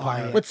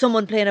pyre. With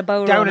someone playing a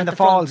bowron Down at in the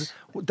front. falls.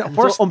 The And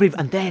first, so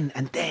unbelievable. And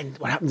then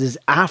what happens is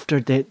after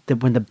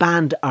when the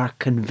band are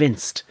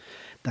convinced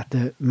that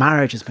the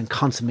marriage has been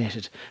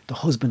consummated, the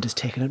husband is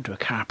taken out to a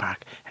car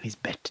park and he's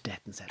bet to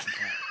death and set on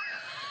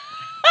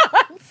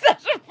fire.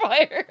 Set on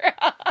fire.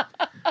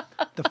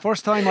 the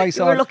first time I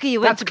saw You were lucky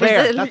you went That's to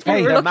Clare. Brazil. That's You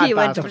me, were they're lucky mad you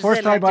went to the bastards.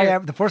 first Brazil.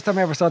 time the first time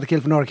I ever saw the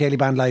Kilfenora Ceilidh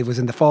Band live was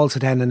in the Falls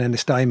at Hennon and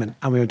Ennistimon,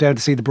 and we went down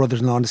to see the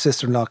brothers-in-law and the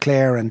sister-in-law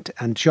Claire and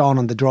Sean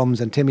on the drums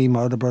and Timmy,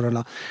 my other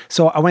brother-in-law.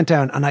 So I went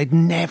down and I'd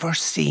never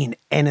seen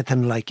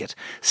anything like it.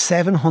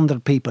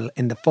 700 people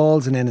in the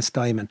Falls in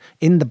Ennistimon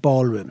in the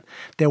ballroom.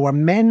 There were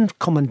men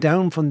coming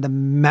down from the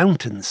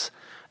mountains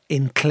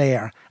in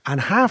Clare,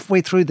 and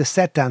halfway through the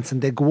set dancing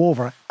they'd go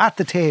over at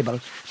the table,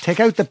 take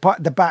out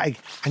the bag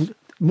and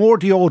more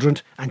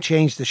deodorant and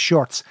change the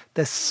shirts.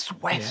 The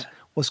sweat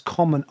was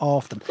coming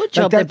off them. Good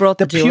job they brought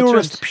the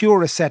deodorant.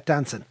 purest set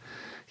dancing.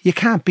 You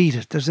can't beat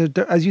it.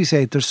 As you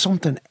say, there's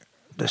something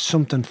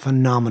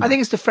phenomenal. I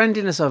think it's the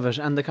friendliness of it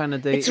and the kind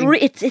of the.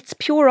 It's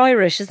pure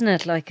Irish, isn't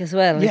it? Like as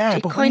well. yeah,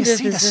 It but when kind you of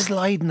see the is a-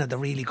 sliding of the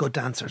really good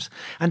dancers,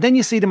 and then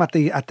you see them at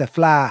the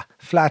Fla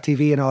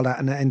TV and all that,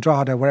 and in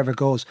Drogheda, wherever it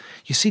goes,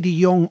 you see the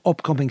young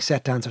upcoming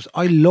set dancers.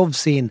 I love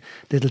seeing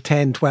little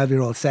 10,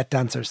 12-year-old set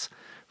dancers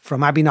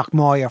from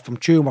Abbeynockmoy or from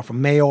Tuam or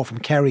from Mayo or from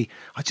Kerry.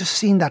 I've just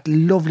seen that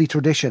lovely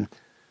tradition.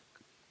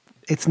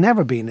 It's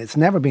never been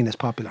as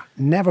popular.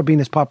 Never been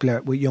as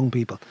popular with young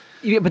people.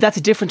 Yeah, but that's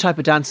a different type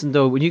of dancing,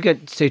 though. When you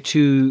get, say,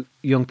 two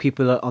young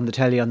people on the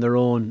telly on their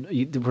own,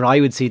 where I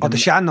would see them, Or the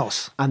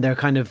Shannos. and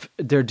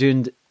they're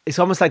doing. It's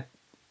almost like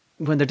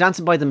when they're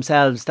dancing by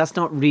themselves. That's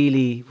not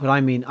really what I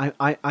mean.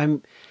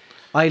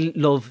 I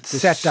love the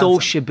Set dancing.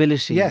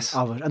 sociability Yes.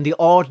 of it and the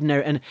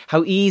ordinary and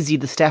how easy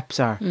the steps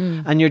are,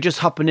 and you're just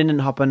hopping in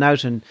and hopping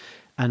out and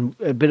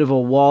a bit of a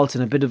waltz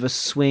and a bit of a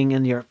swing,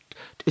 and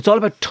it's all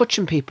about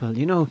touching people,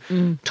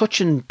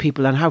 touching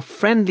people and how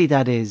friendly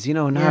that is,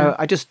 and how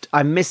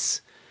I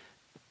miss.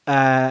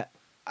 I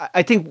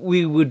think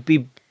we would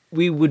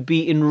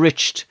be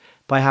enriched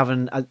by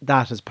having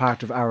that as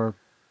part of our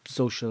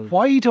social.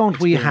 Why don't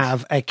we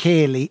have a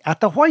Ceilidh at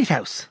the White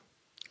House?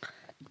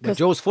 Well,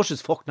 Joe's foot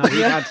is fucked now.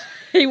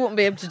 he won't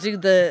be able to do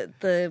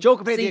the Joe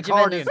can play the Siege of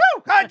accordion.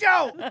 Venice.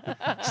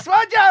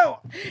 Joe! Joe!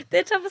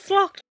 They'd have a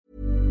slot.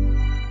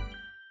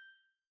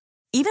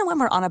 Even when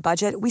we're on a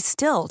budget, we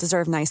still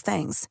deserve nice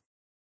things.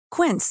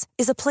 Quince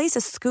is a place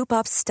to scoop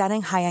up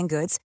stunning high-end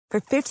goods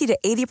for 50 to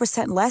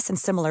 80% less than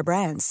similar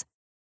brands.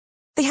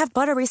 They have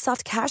buttery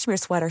soft cashmere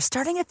sweaters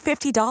starting at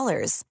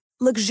 $50,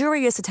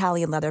 luxurious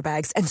Italian leather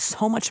bags, and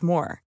so much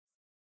more.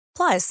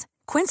 Plus,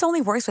 Quince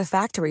only works with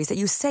factories that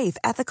use safe,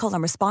 ethical,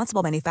 and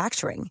responsible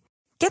manufacturing.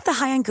 Get the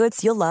high-end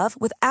goods you'll love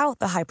without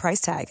the high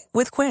price tag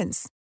with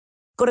Quince.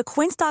 Go to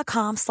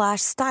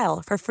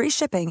quince.com/style for free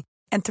shipping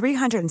and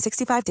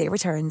 365-day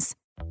returns.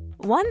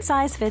 One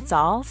size fits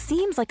all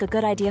seems like a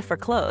good idea for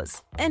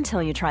clothes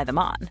until you try them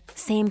on.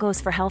 Same goes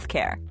for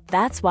healthcare.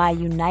 That's why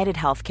United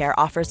Healthcare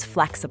offers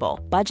flexible,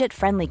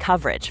 budget-friendly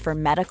coverage for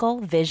medical,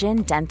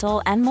 vision,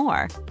 dental, and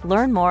more.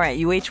 Learn more at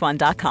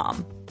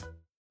uh1.com.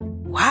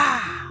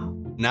 Wow.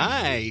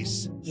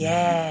 Nice.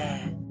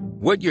 Yeah.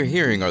 What you're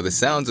hearing are the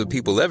sounds of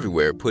people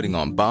everywhere putting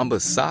on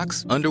Bombas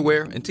socks,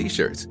 underwear, and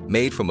T-shirts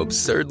made from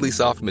absurdly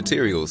soft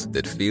materials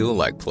that feel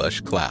like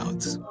plush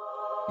clouds.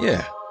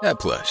 Yeah, that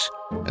plush.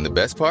 And the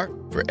best part?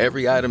 For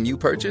every item you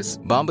purchase,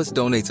 Bombas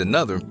donates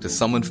another to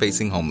someone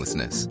facing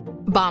homelessness.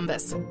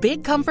 Bombas.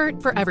 Big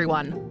comfort for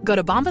everyone. Go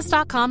to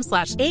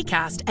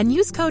bombas.com/ACAST and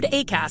use code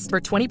ACAST for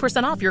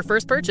 20% off your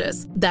first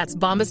purchase. That's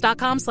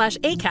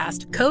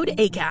bombas.com/ACAST. Code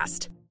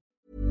ACAST.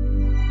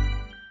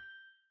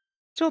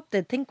 Stop,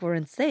 they'd think we're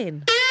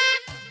insane.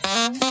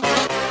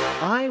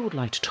 I would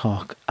like to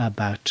talk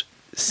about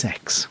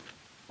sex.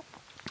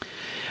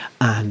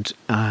 And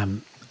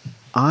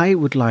I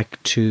would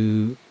like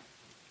to...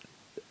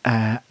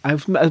 I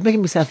was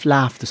making myself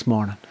laugh this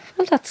morning.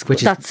 Well, that's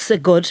a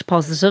good,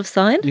 positive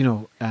sign. You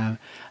know, and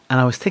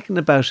I was thinking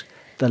about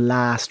the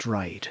last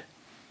ride.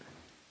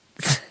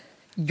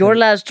 Your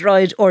last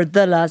ride or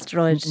the last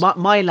ride?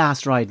 My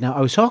last ride. Now,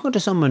 I was talking to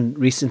someone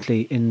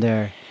recently in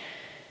their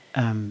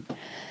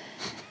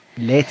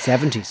late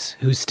 70s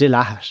who's still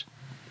at it.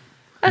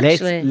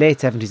 Actually. Late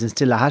 70s and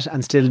still at it,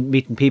 and still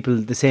meeting people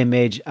the same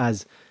age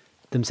as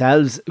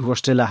themselves who are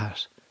still at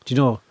it. Do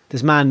you know,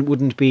 this man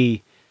wouldn't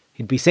be...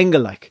 He'd be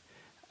single, like,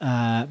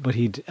 but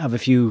he'd have a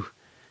few...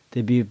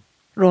 There'd be...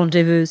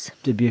 Rendezvous.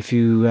 There'd be a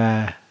few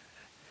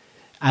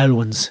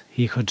Alwans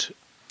he could...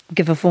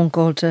 Give a phone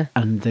call to.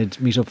 And they'd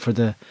meet up for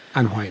the...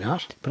 And why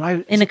not?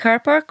 But in a car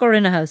park or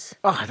in a house?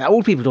 Oh, the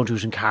old people don't do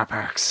it in car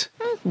parks.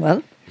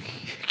 Well...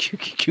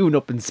 Queuing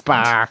up in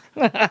Spa.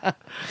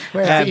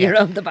 You're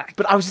on the back.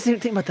 But I was just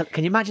thinking about that.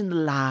 Can you imagine the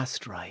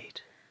last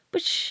ride?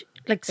 Which...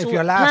 Like, if so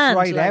your last planned,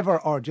 ride like, ever,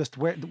 or just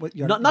where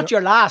not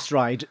your last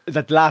ride,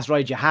 that the last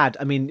ride you had.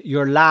 I mean,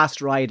 your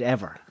last ride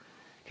ever.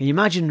 Can you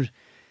imagine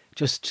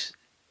just...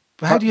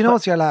 How do you know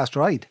it's your last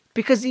ride?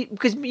 Because you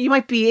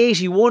might be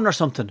 81 or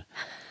something,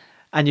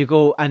 and you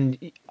go and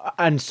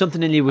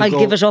something in you will I'll go...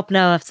 give it up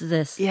now after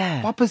this.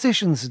 Yeah. What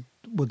positions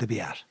would they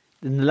be at?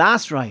 In the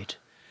last ride.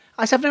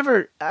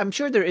 I'm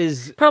sure there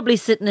is... Probably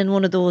sitting in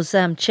one of those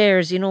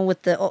chairs, you know,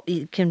 with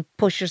you can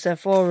push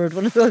yourself forward,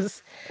 one of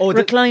those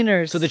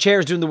recliners. So the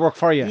chair's doing the work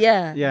for you.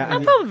 Yeah. Yeah.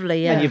 And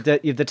probably, yeah. And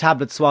you've the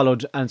tablet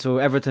swallowed, and so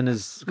everything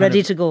is...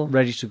 Ready to go.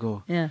 Ready to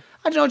go. Yeah.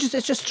 I don't know,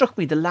 it just struck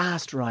me, the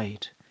last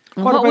ride.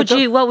 What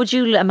would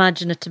you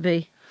imagine it to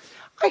be?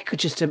 I could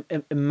just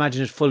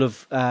imagine it full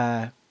of...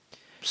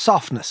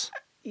 softness.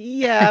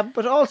 Yeah,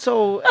 but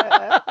also...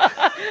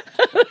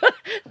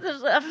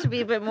 There's have to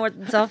be a bit more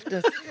than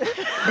softness.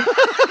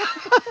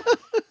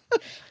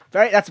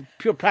 That's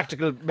pure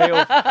practical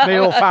Mayo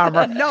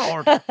farmer.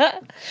 Lord.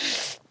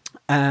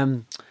 I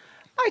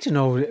don't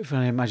know if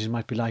I imagine it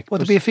might be like...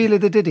 Would it be a feel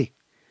of the ditty?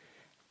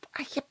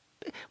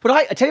 But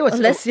I tell you what...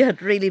 Unless you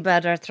had really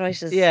bad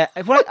arthritis. Yeah,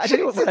 I tell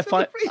you what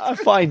I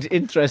find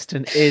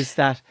interesting is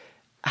that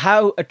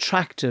how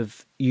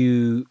attractive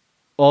you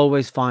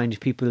always find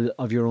people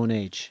of your own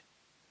age.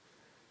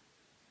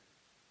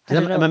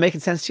 Am I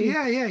making sense to you?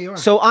 Yeah, you are.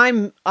 So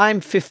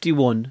I'm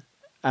 51,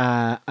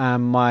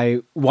 and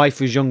my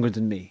wife is younger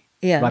than me.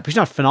 Yeah. Right, but she's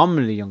not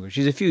phenomenally younger.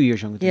 She's a few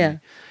years younger than me.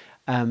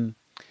 And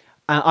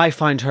I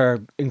find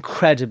her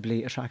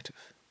incredibly attractive.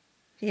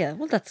 Yeah,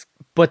 well, that's...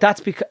 But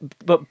that's because...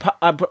 But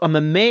I'm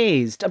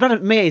amazed. I'm not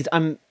amazed.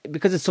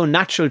 Because it's so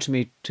natural to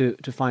me to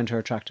find her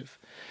attractive.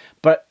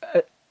 But...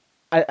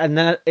 and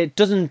then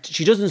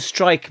she doesn't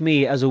strike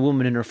me as a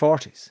woman in her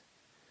 40s.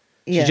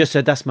 She just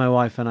said, that's my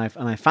wife and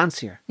I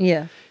fancy her.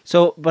 Yeah.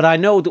 So, but I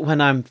know that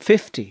when I'm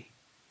 50,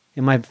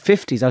 in my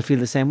 50s, I'll feel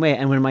the same way.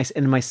 And when in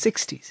my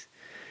 60s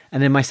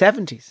and in my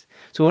 70s.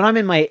 So when I'm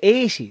in my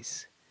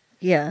 80s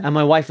and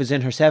my wife is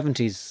in her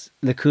 70s,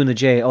 Lacuna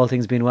J, all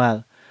things being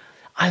well,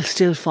 I'll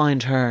still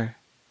find her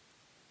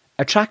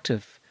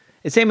attractive.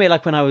 It's the same way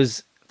like when I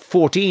was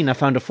 14, I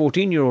found a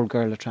 14-year-old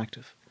girl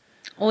attractive.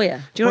 Oh,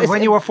 yeah. Do you know,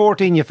 when you were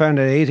 14, you found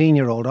an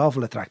 18-year-old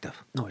awful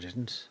attractive. No, I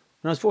didn't.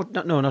 When I was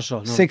 14, no, not at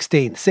all. No.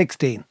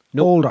 16,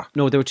 no, older.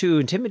 No, they were too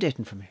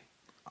intimidating for me.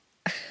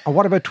 And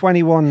what about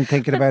 21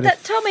 thinking about it?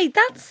 Tommy,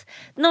 that's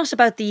not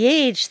about the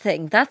age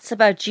thing. That's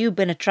about you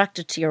being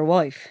attracted to your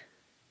wife.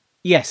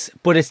 Yes,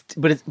 but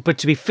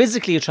to be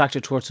physically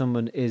attracted towards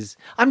someone is...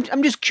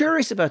 I'm just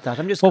curious about that.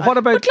 Well, what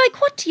about... But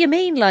like, what do you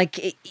mean?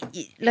 Like,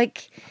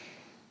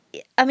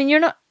 I mean, you're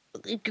not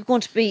going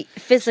to be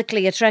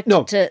physically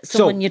attracted to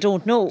someone you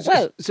don't know.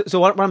 So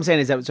what I'm saying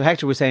is that, so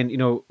Hector was saying, you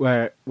know,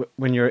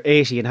 when you're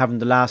 80 and having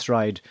the last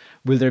ride,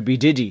 will there be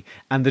Diddy?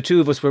 And the three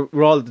of us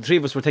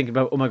were thinking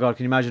about, oh my God,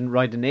 can you imagine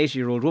riding an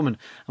 80-year-old woman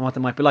and what that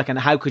might be like, and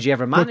how could you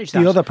ever manage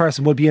that? The other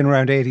person would be in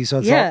around 80, so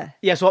it's yeah.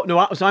 Yeah, so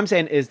I'm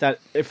saying is that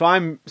if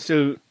I'm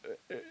still,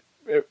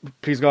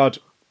 please God,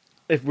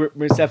 if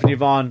myself and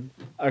Yvonne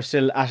are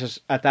still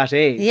at that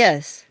age,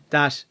 yes,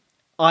 that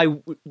I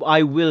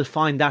will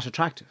find that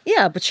attractive.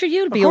 Yeah, but sure,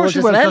 you'll be old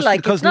as well.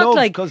 Like, because it's not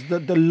because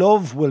the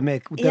love will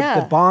make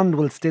the bond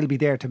will still be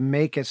there to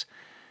make it.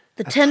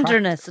 The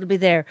tenderness will be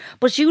there,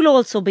 but you'll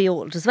also be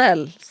old as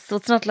well. So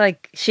it's not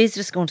like she's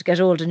just going to get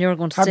old and you're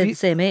going to stay the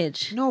same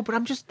age. No, but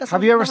I'm just.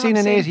 Have you ever seen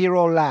an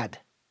 80-year-old lad?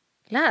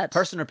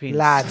 Person or penis?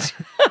 Lad.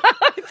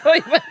 I thought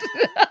you meant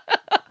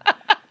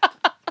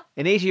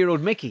an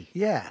 80-year-old Mickey.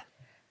 Yeah.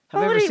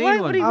 Have you ever seen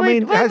one? I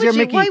mean, has your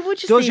Mickey? Why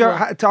would you does see your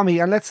one? Tommy?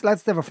 And let's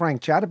have a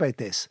frank chat about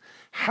this.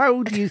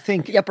 How do you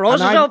think? You brought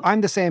and it up.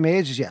 I'm the same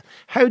age as you.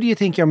 How do you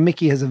think your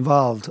Mickey has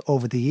evolved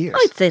over the years?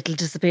 I'd say it'll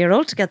disappear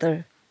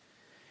altogether.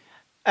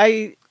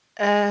 The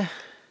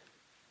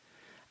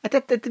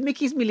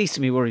Mickey's me least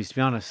of me worries, to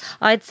be honest.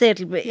 I'd say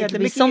it'll the be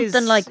Mickey something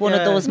is- like one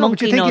of those No, but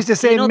monkey you think nuts.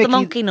 it's the same Mickey? The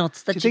monkey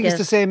nuts that do you think get. it's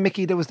the same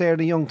Mickey that was there,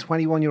 the young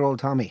 21-year-old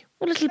Tommy?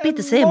 Well, it'll be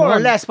the same More or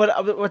one. less,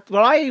 but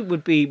what I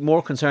would be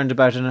more concerned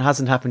about, and it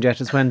hasn't happened yet,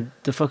 is when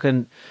the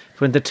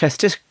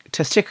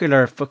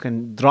testicular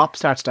fucking drop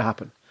starts to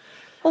happen.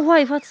 Oh,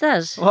 why? What's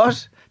that?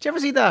 What? Did you ever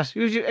see that?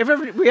 Were you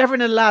ever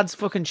in a lad's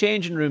fucking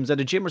changing rooms at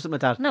a gym or something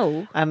like that?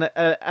 No. And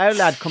our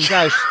lad comes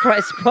out.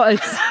 Surprise.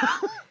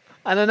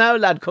 And an our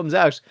lad comes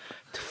out.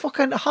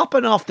 Fucking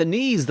hopping off the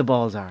knees, the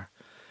balls are.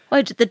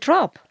 Why did they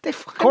drop?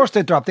 Of course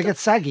they drop. They get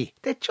saggy.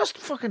 They just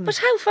fucking... But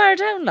how far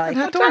down, like?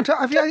 Down to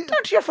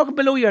your fucking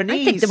below your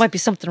knees. I think there might be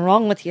something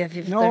wrong with you if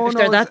they're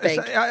that big.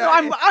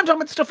 I'm talking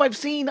about stuff I've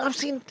seen. I've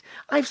seen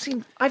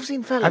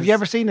fellas. Have you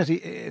ever seen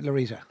it,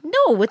 Larissa?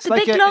 No, it's a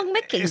like big long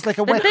Mickey. It's like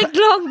a the wet big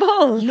long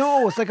balls.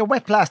 No, it's like a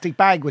wet plastic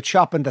bag with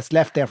shopping that's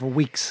left there for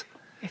weeks.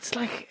 It's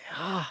like...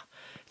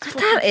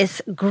 That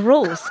is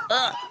gross.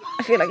 Ugh,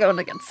 I feel like I want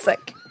to get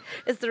sick.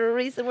 Is there a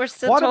reason we're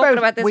still What talking about-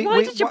 about this? we- Why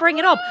we- did you what- bring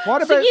it up?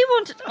 what So about- you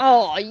wanted...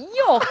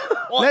 Oh,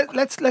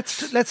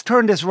 yuck. Let's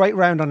turn this right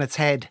round on its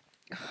head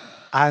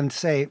and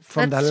say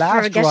from Let's the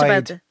last forget about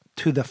ride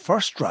to the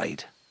first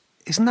ride.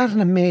 Isn't that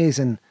an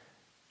amazing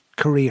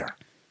career?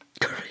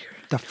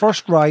 The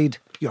first ride,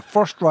 your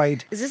first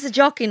ride. Is this a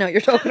jockey now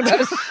you're talking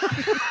about?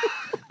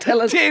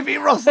 Tell us. Davy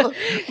Russell,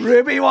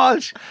 Ruby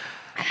Walsh.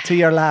 To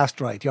your last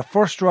ride. Your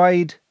first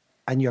ride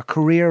and your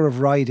career of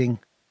riding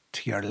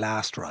to your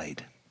last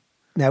ride.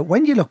 Now,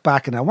 when you look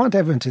back, and I want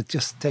everyone to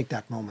just take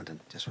that moment and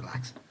just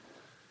relax.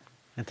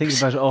 And think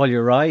about all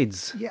your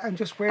rides. Yeah, and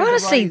just where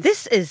Honestly, the rides,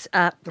 this is...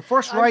 the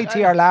first ride to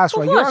your last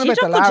ride. You're What? on You about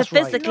the don't want to last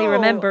ride. physically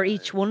remember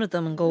each one of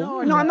them and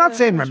go... No, I'm not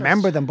saying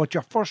remember them, but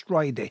your first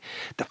ride, the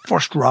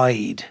first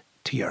ride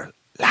to your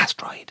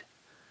last ride.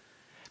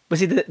 But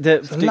see,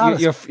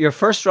 your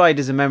first ride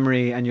is a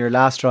memory and your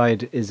last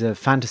ride is a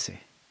fantasy.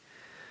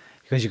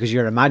 Because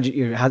you're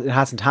imagining, it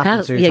hasn't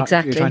happened, so you're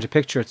trying to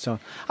picture it. So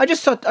I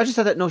just had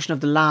that notion of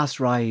the last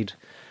ride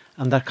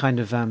and that kind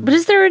of... But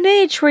is there an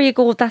age where you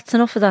go, that's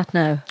enough of that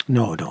now?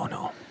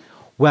 No.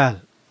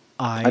 Well,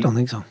 I don't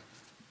think so.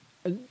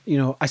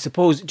 I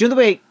suppose, do you know the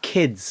way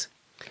kids,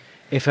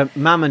 if a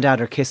mum and dad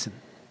are kissing,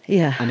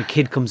 Yeah. and a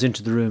kid comes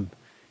into the room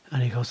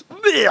and he goes,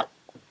 "Bleh,"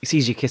 he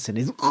sees you kissing,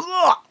 he's,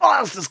 oh,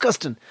 that's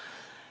disgusting.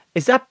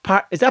 Is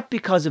that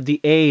because of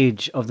the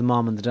age of the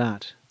mom and the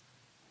dad?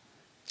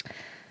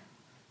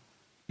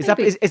 Is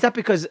that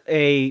because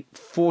a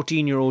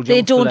 14-year-old They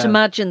young don't fella-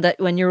 imagine that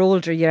when you're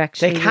older, you're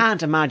actually... They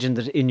can't imagine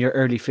that in your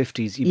early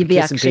 50s You'd you'd be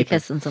kissing actually people.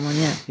 kissing someone,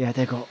 yeah. Yeah,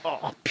 they go,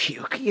 oh,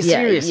 puke. Are you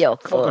Yeah, serious?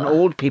 yuck. Fucking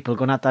old people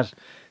going at that.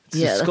 It's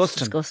Yeah, disgusting. that's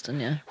disgusting,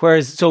 yeah.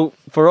 Whereas, so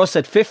for us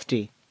at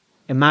 50,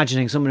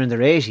 imagining someone in their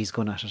 80s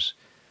going at it,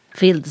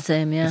 Feel the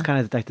same, yeah. it's kind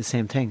of like the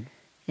same thing,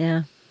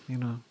 Yeah. you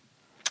know.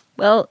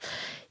 Well,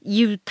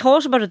 you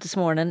thought about it this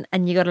morning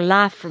and you got a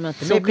laugh from it.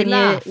 It So made me can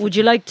laugh. you... Would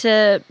you like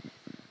to...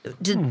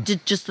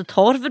 Did just the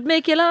thought of it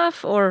make you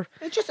laugh, or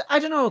It just, I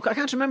don't know, I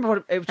can't remember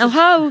what it was. now Just,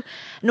 how?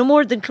 No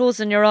more than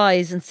closing your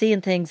eyes and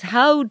seeing things.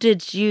 How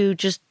did you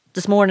just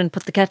this morning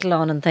put the kettle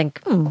on and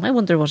think, I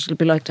wonder what it'll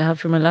be like to have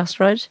for my last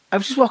ride? I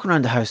was just walking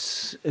around the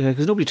house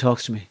because nobody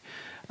talks to me,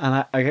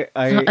 and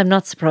I'm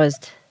not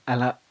surprised.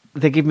 and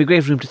they give me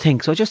great room to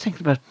think. So I just think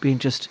about being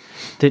just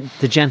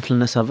the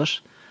gentleness of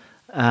it,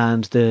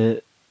 and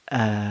the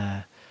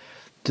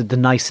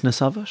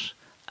niceness of it,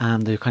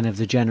 and the kind of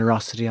the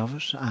generosity of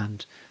it,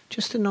 and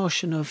just the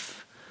notion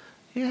of,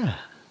 yeah.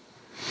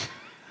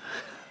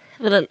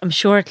 Well, I'm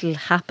sure it'll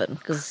happen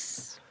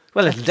because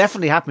Well, it'll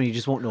definitely happen. You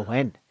just won't know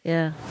when.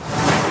 yeah.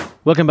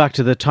 Welcome back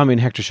to the Tommy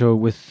and Hector Show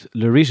with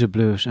Larissa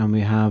Blewett, and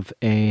we have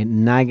a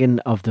naggin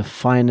of the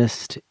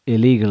finest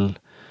illegal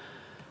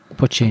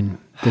poaching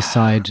this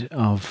side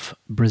of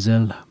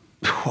Brazil.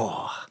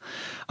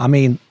 I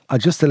mean,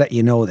 just to let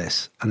you know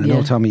this, and I know,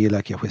 Yeah. Tommy, you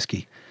like your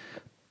whiskey.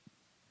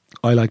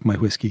 I like my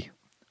whiskey.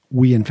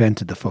 We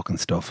invented the fucking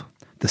stuff.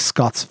 The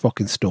Scots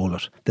fucking stole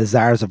it. The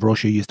Tsars of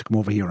Russia used to come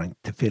over here and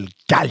to fill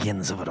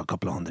galleons of it a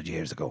couple of 100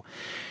 years ago.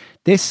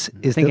 This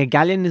is I think a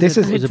galleon is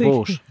a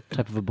boat,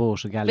 type of a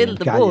boat, a galleon. Fill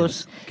the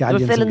galleons. boat. Galleons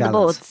They were filling and the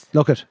gallons. boats.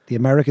 Look at the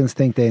Americans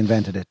think they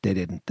invented it. They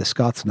didn't. The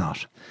Scots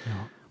not.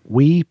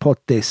 We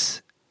put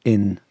this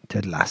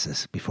into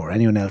glasses before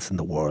anyone else in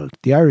the world.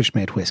 The Irish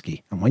made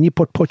whiskey, and when you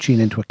put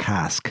poaching into a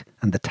cask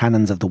and the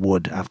tannins of the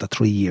wood after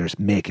 3 years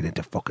make it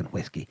into fucking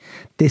whiskey,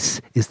 this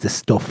is the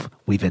stuff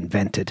we've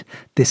invented.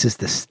 This is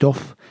the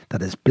stuff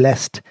that has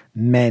blessed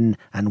men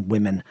and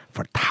women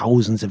for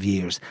thousands of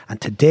years.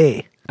 And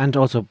today, And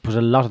also put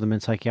a lot of them in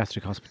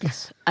psychiatric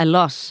hospitals. A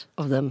lot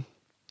of them,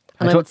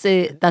 and I I would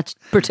say that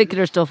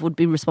particular stuff would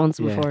be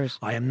responsible Yeah. for it.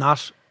 I am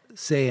not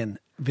saying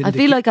I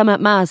feel like I'm at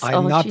mass. I'm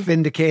Oh, not geez.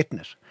 vindicating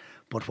it,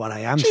 but what I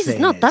am Jesus,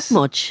 saying not is, that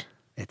much.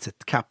 It's a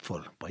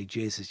capful. By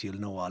Jesus, you'll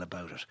know all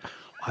about it.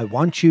 I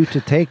want you to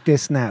take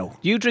this now.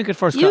 You drink it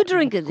first. You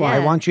drink it, I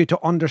yeah. want you to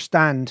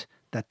understand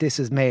that this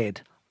is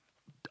made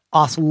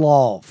as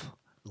love,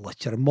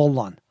 Litcher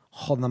Mullen,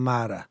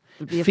 Connemara.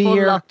 It'll be a full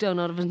lockdown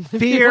out of it in a few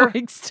Fear,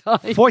 weeks' time.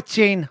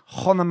 Fuchin,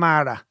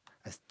 Connemara,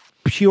 as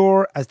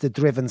pure as the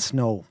driven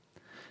snow.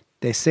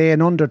 They say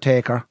an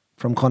undertaker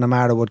from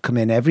Connemara would come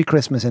in every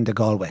Christmas into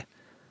Galway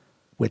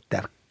with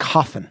their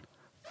coffin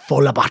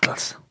full of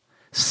bottles,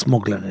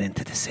 smuggling it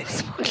into the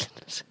city.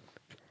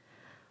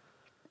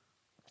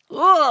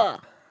 Oh,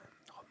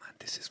 man,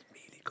 this is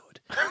really good.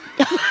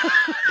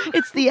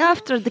 it's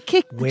the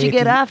kick that you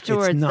get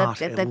afterwards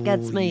that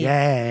gets me.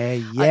 Yeah.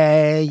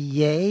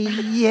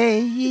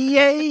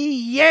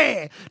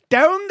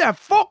 Down the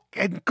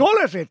fucking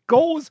gullet it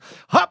goes.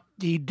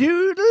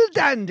 Hop-de-doodle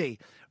dandy.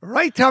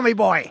 Right, Tommy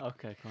boy.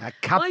 Okay, cool. A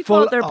cup My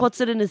full father of...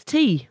 puts it in his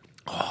tea.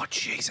 Oh,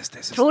 Jesus,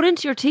 this is... Throw it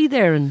into your tea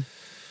there and...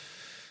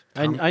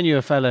 I knew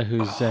a fella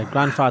whose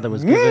grandfather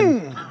was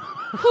given...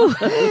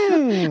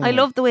 I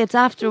love the way it's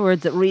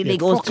afterwards. It really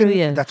goes through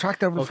you. The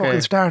tractor will Okay.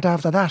 fucking start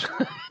after that.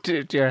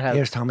 to your health.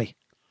 Here's Tommy.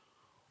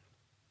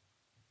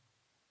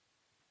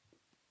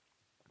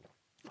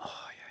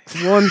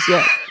 It warms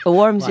you. It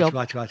warms you up.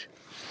 Watch.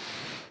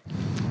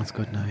 That's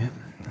good now, yeah.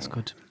 That's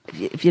good.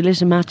 If you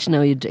lit a match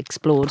now, you'd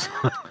explode.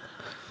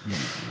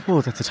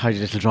 Oh, that's a tidy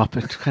little drop.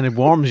 It kind of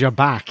warms your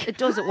back. It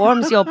does. It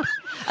warms you up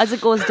as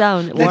it goes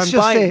down. It warms.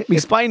 just say- My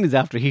spine is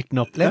after heating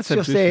up. Let's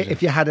That's just say,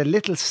 if you had a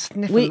little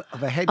sniffle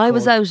of a head I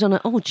was cold- out on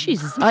a. Oh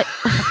Jesus!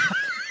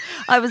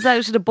 I was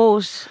out on a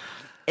boat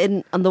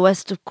on the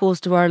west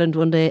coast of Ireland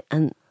one day,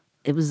 and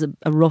it was a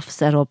rough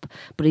setup.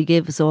 But he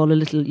gave us all a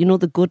little,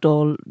 the good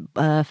old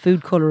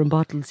food colour in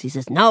bottles. He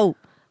says, "No,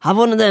 have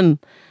one of them."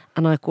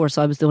 And of course,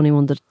 I was the only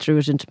one that threw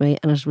it into me,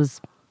 and it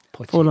was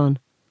full on.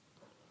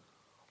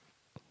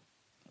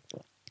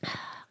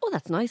 Oh,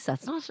 that's nice.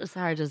 That's not as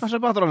hard as. Not a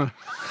bother on it.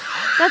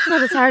 That's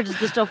not as hard as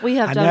the stuff we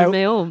have And down now- in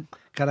Mayo.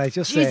 Can I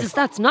just Jesus, say...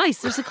 that's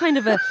nice. There's a kind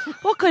of a.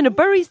 What kind of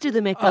berries do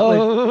they make that with?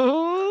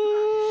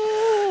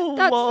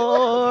 That's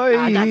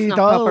not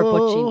proper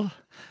poaching.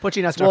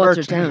 Poaching has It's to watered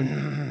hurt.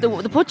 down.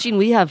 The poaching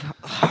we have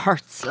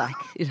hurts. Like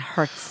it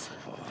hurts.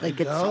 Like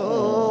it's.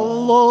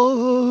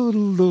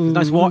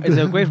 Nice it's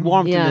a great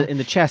warmth Yeah. in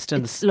the chest.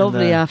 And It's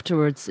lovely and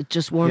afterwards. It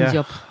just warms Yeah. you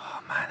up.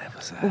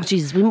 Oh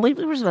Jesus, we might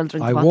as well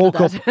drink I a bottle woke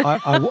of up.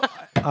 that.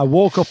 I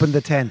woke up in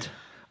the tent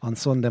on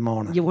Sunday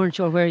morning. You weren't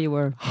sure where you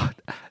were.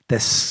 The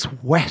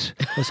sweat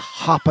was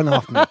hopping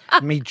off me.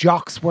 Me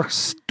jocks were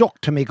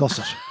stuck to me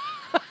gusset.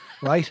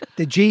 Right,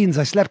 the jeans.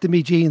 I slept in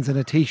me jeans and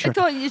a I t-shirt.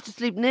 thought you used to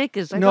sleep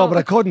naked. No, but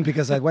I couldn't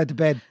because I went to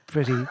bed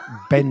pretty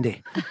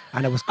bendy,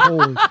 and it was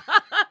cold.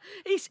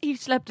 He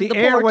slept in The the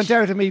air porch. went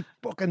out of me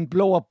fucking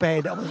blow up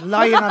bed. I was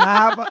lying on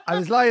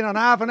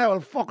half an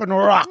old fucking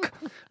rock,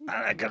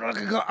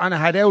 and I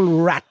had old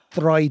rat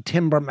throid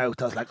timber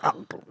mouth. I was like,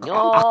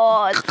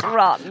 Oh, it's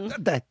rotten.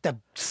 the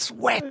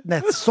sweat,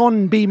 the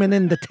sun beaming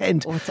in the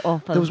tent. Oh, it's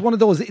awful. There was one of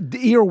those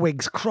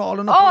earwigs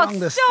crawling up along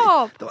the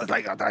stop. There was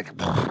like 8:30.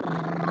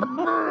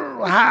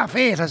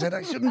 I said,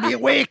 I shouldn't be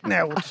awake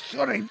now.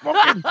 Should I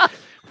fucking...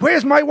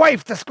 Where's my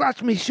wife to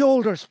scratch me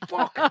shoulders?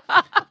 Fuck.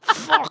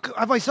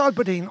 Have I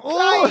Salpatine?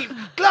 Oh,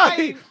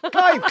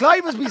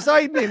 Clive was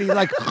beside me and he's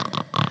like...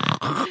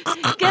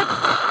 Get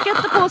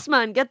the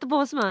postman. Get the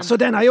postman. So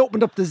then I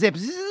opened up the zip.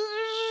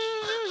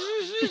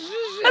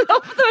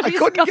 I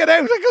couldn't get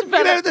out. I couldn't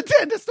get out of the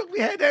tent. I stuck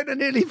my head out and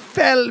nearly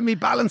fell. My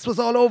balance was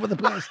all over the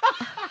place.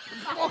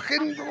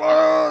 Fucking,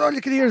 all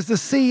you could hear is the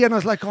sea, and I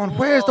was like, going,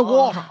 where's the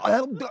water?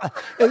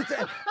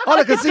 All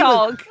I could see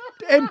was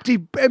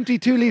empty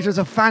 2 litres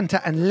of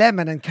Fanta and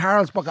lemon and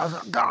Carlsberg. I was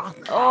like,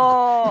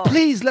 God,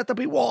 please let there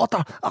be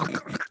water.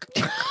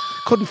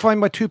 Couldn't find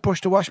my toothbrush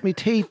to wash my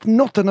teeth.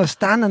 Nothing was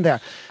standing there.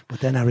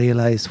 But then I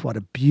realised what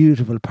a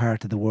beautiful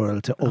part of the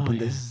world to open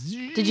this.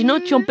 Did you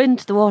not jump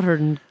into the water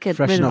and get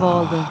rid of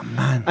all the...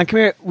 Man. And come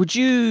here, would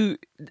you...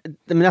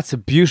 I mean, that's a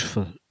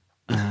beautiful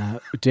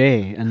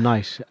day and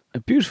night.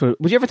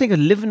 Would you ever think of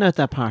living out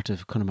that part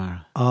of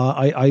Connemara?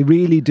 I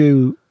really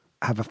do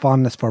have a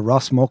fondness for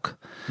Rossmuck,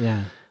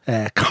 Yeah.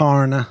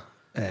 Carna,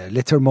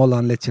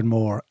 Littermullen,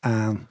 Litchenmore.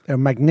 They're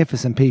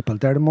magnificent people.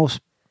 They're the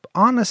most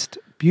honest,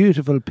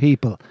 beautiful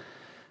people.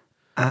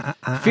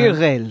 Fear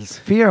Rails.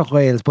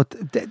 But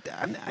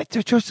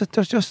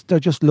they're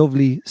just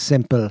lovely,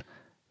 simple.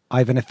 I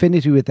have an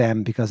affinity with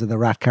them because of the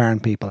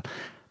Rathcarn people,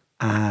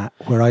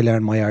 where I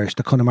learned my Irish.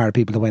 The Connemara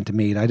people that went to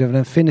Meath. I have an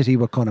affinity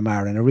with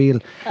Connemara and a real.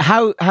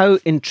 How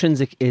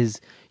intrinsic is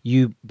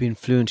you being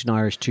fluent in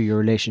Irish to your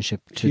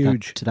relationship to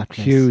that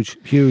place?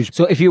 Huge.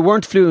 So if you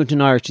weren't fluent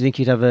in Irish, do you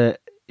think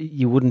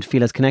you wouldn't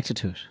feel as connected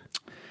to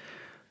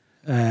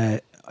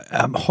it?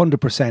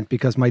 100%,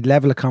 because my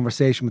level of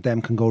conversation with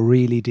them can go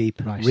really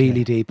deep,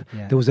 deep.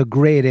 Yeah. There was a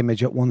great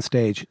image at one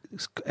stage.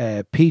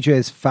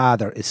 PJ's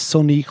father is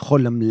Sonny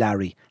Hullum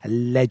Larry, a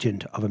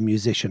legend of a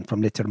musician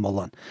from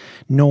Littermullen,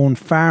 known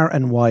far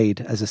and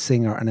wide as a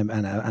singer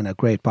and a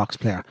great box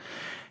player.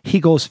 He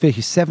goes fish.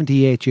 He's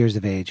 78 years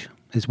of age.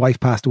 His wife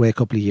passed away a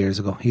couple of years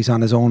ago. He's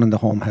on his own in the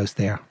home house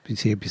there, you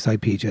see,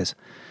 beside PJ's.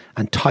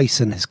 And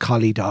Tyson, his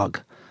collie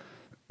dog.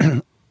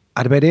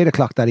 At about 8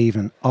 o'clock that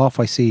evening, off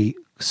I see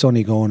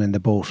Sonny going in the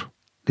boat,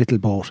 little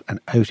boat, and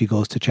out he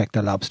goes to check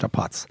the lobster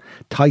pots.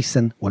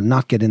 Tyson will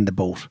not get in the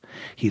boat.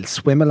 He'll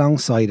swim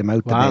alongside him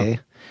out the bay.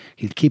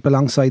 He'll keep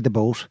alongside the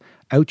boat.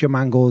 Out your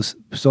man goes,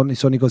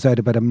 Sonny goes out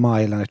about a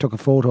mile, and I took a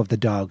photo of the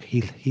dog.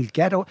 He'll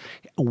get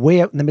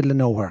way out in the middle of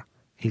nowhere.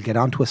 He'll get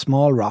onto a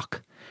small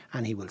rock,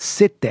 and he will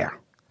sit there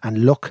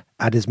and look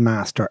at his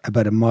master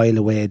about a mile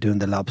away doing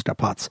the lobster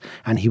pots,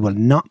 and he will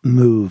not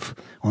move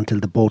until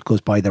the boat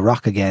goes by the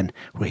rock again,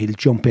 where he'll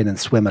jump in and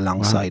swim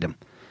alongside him.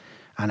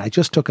 And I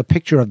just took a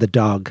picture of the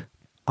dog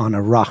on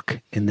a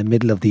rock in the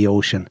middle of the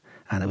ocean,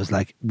 and it was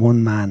like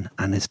one man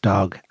and his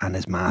dog and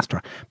his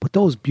master. But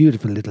those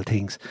beautiful little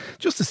things,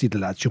 just to see the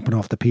lads jumping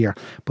off the pier.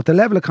 But the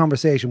level of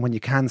conversation when you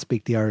can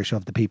speak the Irish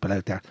of the people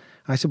out there,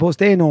 I suppose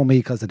they know me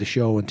because of the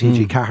show and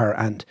TG Cahir,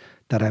 and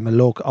that I'm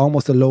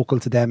almost a local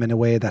to them in a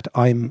way that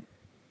I'm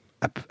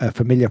a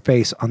familiar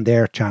face on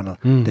their channel,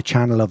 the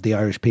channel of the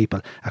Irish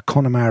people, a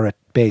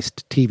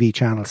Connemara-based TV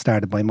channel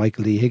started by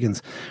Michael D.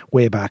 Higgins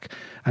way back.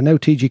 And now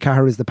TG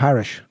Cahir is the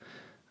parish.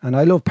 And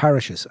I love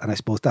parishes, and I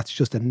suppose that's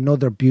just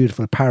another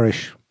beautiful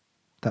parish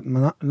that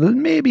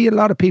maybe a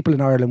lot of people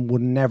in Ireland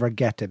would never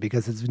get to,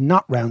 because it's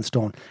not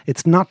Roundstone,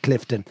 it's not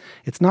Clifton,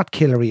 it's not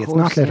Killary, it's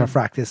not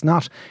Letterfract,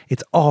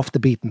 it's off the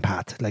beaten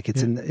path. Like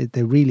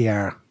they really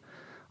are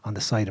on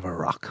the side of a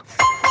rock.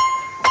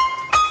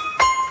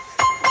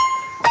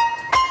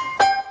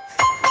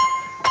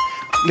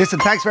 Listen,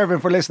 thanks for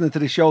everyone for listening to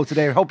the show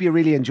today. I hope you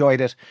really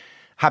enjoyed it.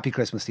 Happy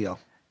Christmas to you all.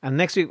 And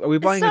next week, are we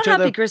buying It's each not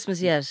other? Happy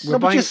Christmas yet. No,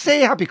 but just say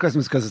Happy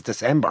Christmas because it's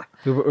December.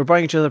 We're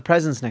buying each other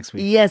presents next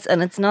week. Yes,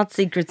 and it's not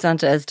Secret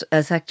Santa,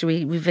 as Hector,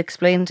 we've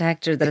explained to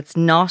Hector that it's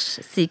not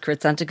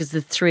Secret Santa because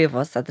there's 3 of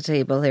us at the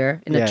table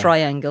here in a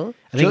triangle.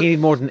 I think you need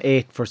more than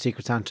 8 for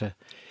Secret Santa.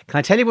 Can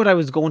I tell you what I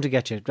was going to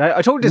get you?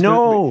 I told you this.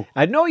 No.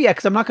 I know, yeah,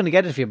 because I'm not going to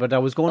get it for you, but I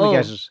was going to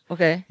get it.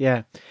 Okay.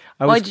 Yeah.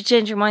 Why'd you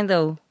change your mind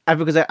though?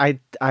 Because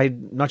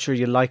I'm not sure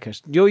you like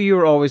it. You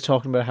were always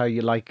talking about how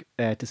you like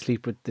to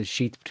sleep with the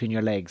sheets between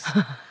your legs.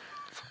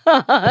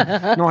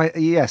 No,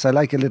 yes, I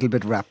like a little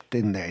bit wrapped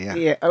in there, yeah.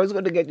 Yeah, I was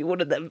going to get you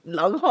one of them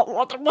long hot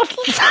water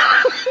bottles.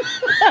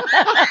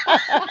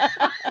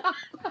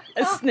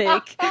 A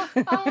snake.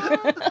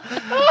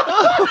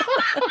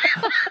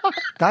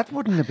 That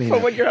wouldn't have been For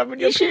when you're having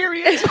your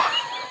period.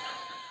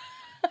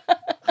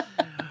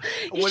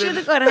 You should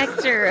have got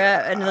Hector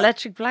an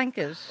electric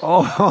blanket.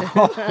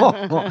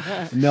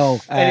 Oh, no.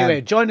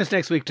 Anyway, join us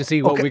next week to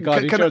see what we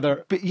got each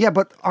other.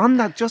 But on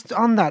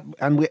that,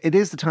 and it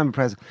is the time of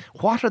present.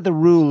 What are the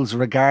rules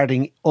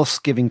regarding us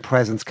giving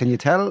presents? Can you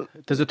tell?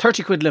 There's a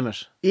 30 quid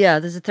limit. Yeah,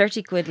 there's a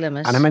 30 quid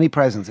limit. And how many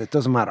presents? It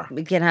doesn't matter.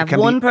 You can have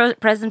one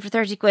present for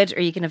 30 quid,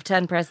 or you can have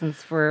 10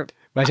 presents for...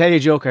 I'll tell you a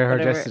joke I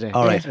heard yesterday.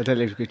 All right. I'll tell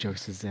you a good joke.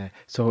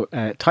 So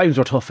times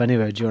were tough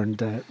anyway during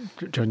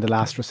the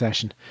last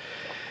recession.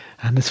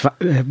 And this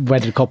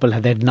wedded couple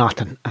had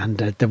nothing, and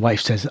the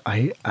wife says,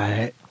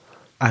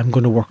 "I'm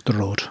going to work the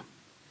road.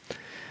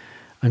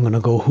 I'm going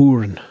to go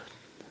hooring.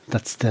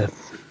 That's the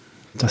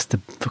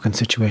fucking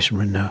situation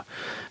we're in now."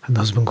 And the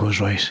husband goes,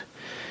 "Right."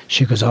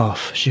 She goes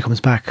off. She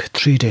comes back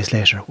 3 days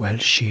later. Well,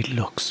 she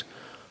looks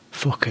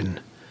fucking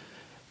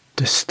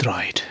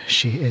destroyed.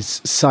 She is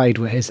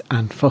sideways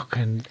and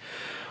fucking,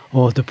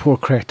 the poor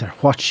creature,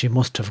 what she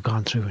must have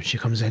gone through. And she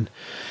comes in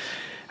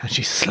and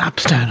she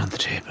slaps down on the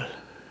table.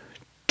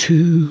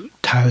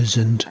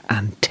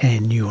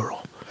 2,010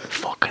 euro.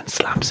 Fucking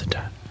slaps it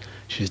down.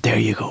 She says, "There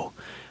you go."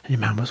 And your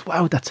man goes,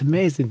 "Wow, that's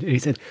amazing." And he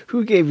said,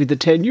 "Who gave you the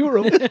 10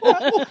 euro?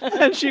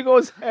 And she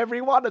goes,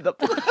 "Every one of them."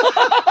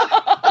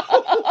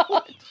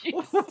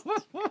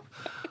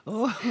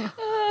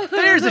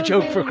 There's a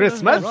joke for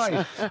Christmas.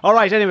 All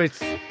right, anyways,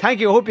 thank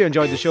you. I hope you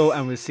enjoyed the show,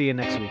 and we'll see you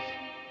next week.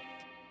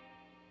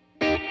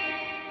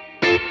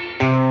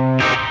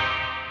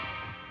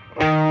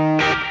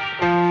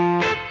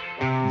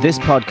 This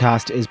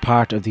podcast is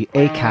part of the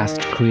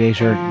Acast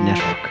Creator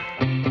Network.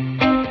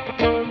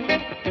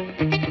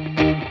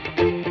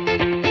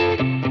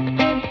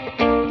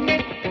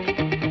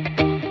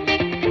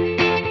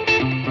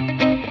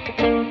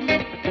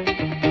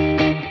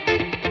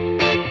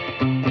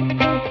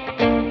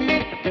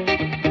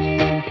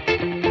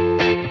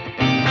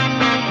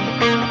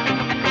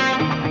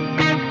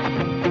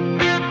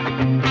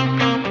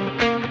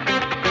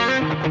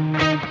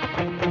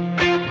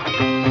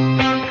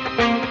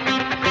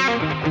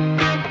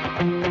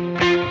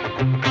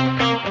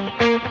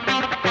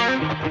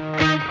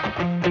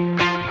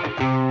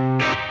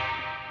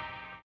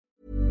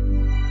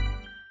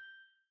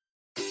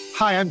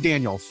 Hi, I'm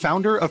Daniel,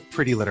 founder of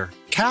Pretty Litter.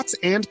 Cats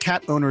and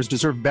cat owners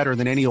deserve better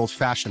than any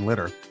old-fashioned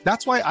litter.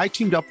 That's why I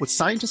teamed up with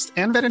scientists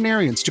and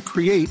veterinarians to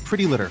create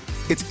Pretty Litter.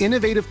 Its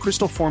innovative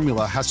crystal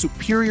formula has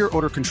superior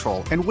odor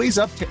control and weighs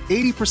up to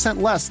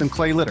 80% less than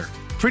clay litter.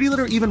 Pretty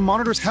Litter even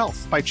monitors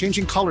health by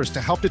changing colors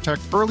to help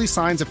detect early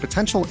signs of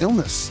potential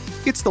illness.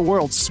 It's the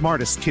world's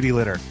smartest kitty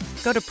litter.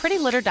 Go to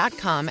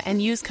prettylitter.com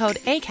and use code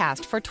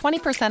ACAST for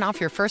 20%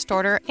 off your first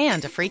order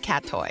and a free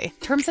cat toy.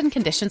 Terms and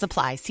conditions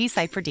apply. See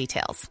site for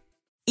details.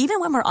 Even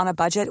when we're on a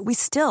budget, we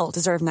still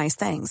deserve nice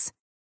things.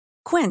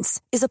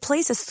 Quince is a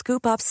place to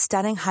scoop up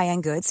stunning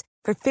high-end goods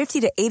for 50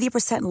 to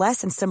 80%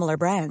 less than similar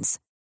brands.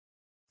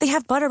 They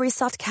have buttery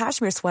soft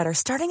cashmere sweaters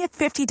starting at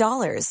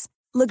 $50,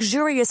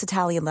 luxurious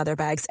Italian leather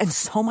bags, and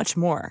so much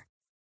more.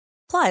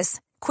 Plus,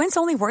 Quince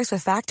only works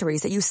with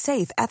factories that use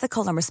safe,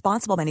 ethical, and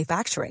responsible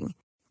manufacturing.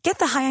 Get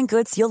the high-end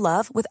goods you'll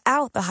love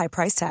without the high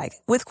price tag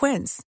with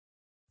Quince.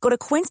 Go to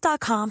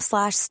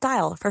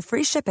quince.com/style for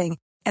free shipping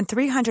and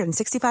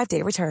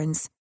 365-day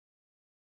returns.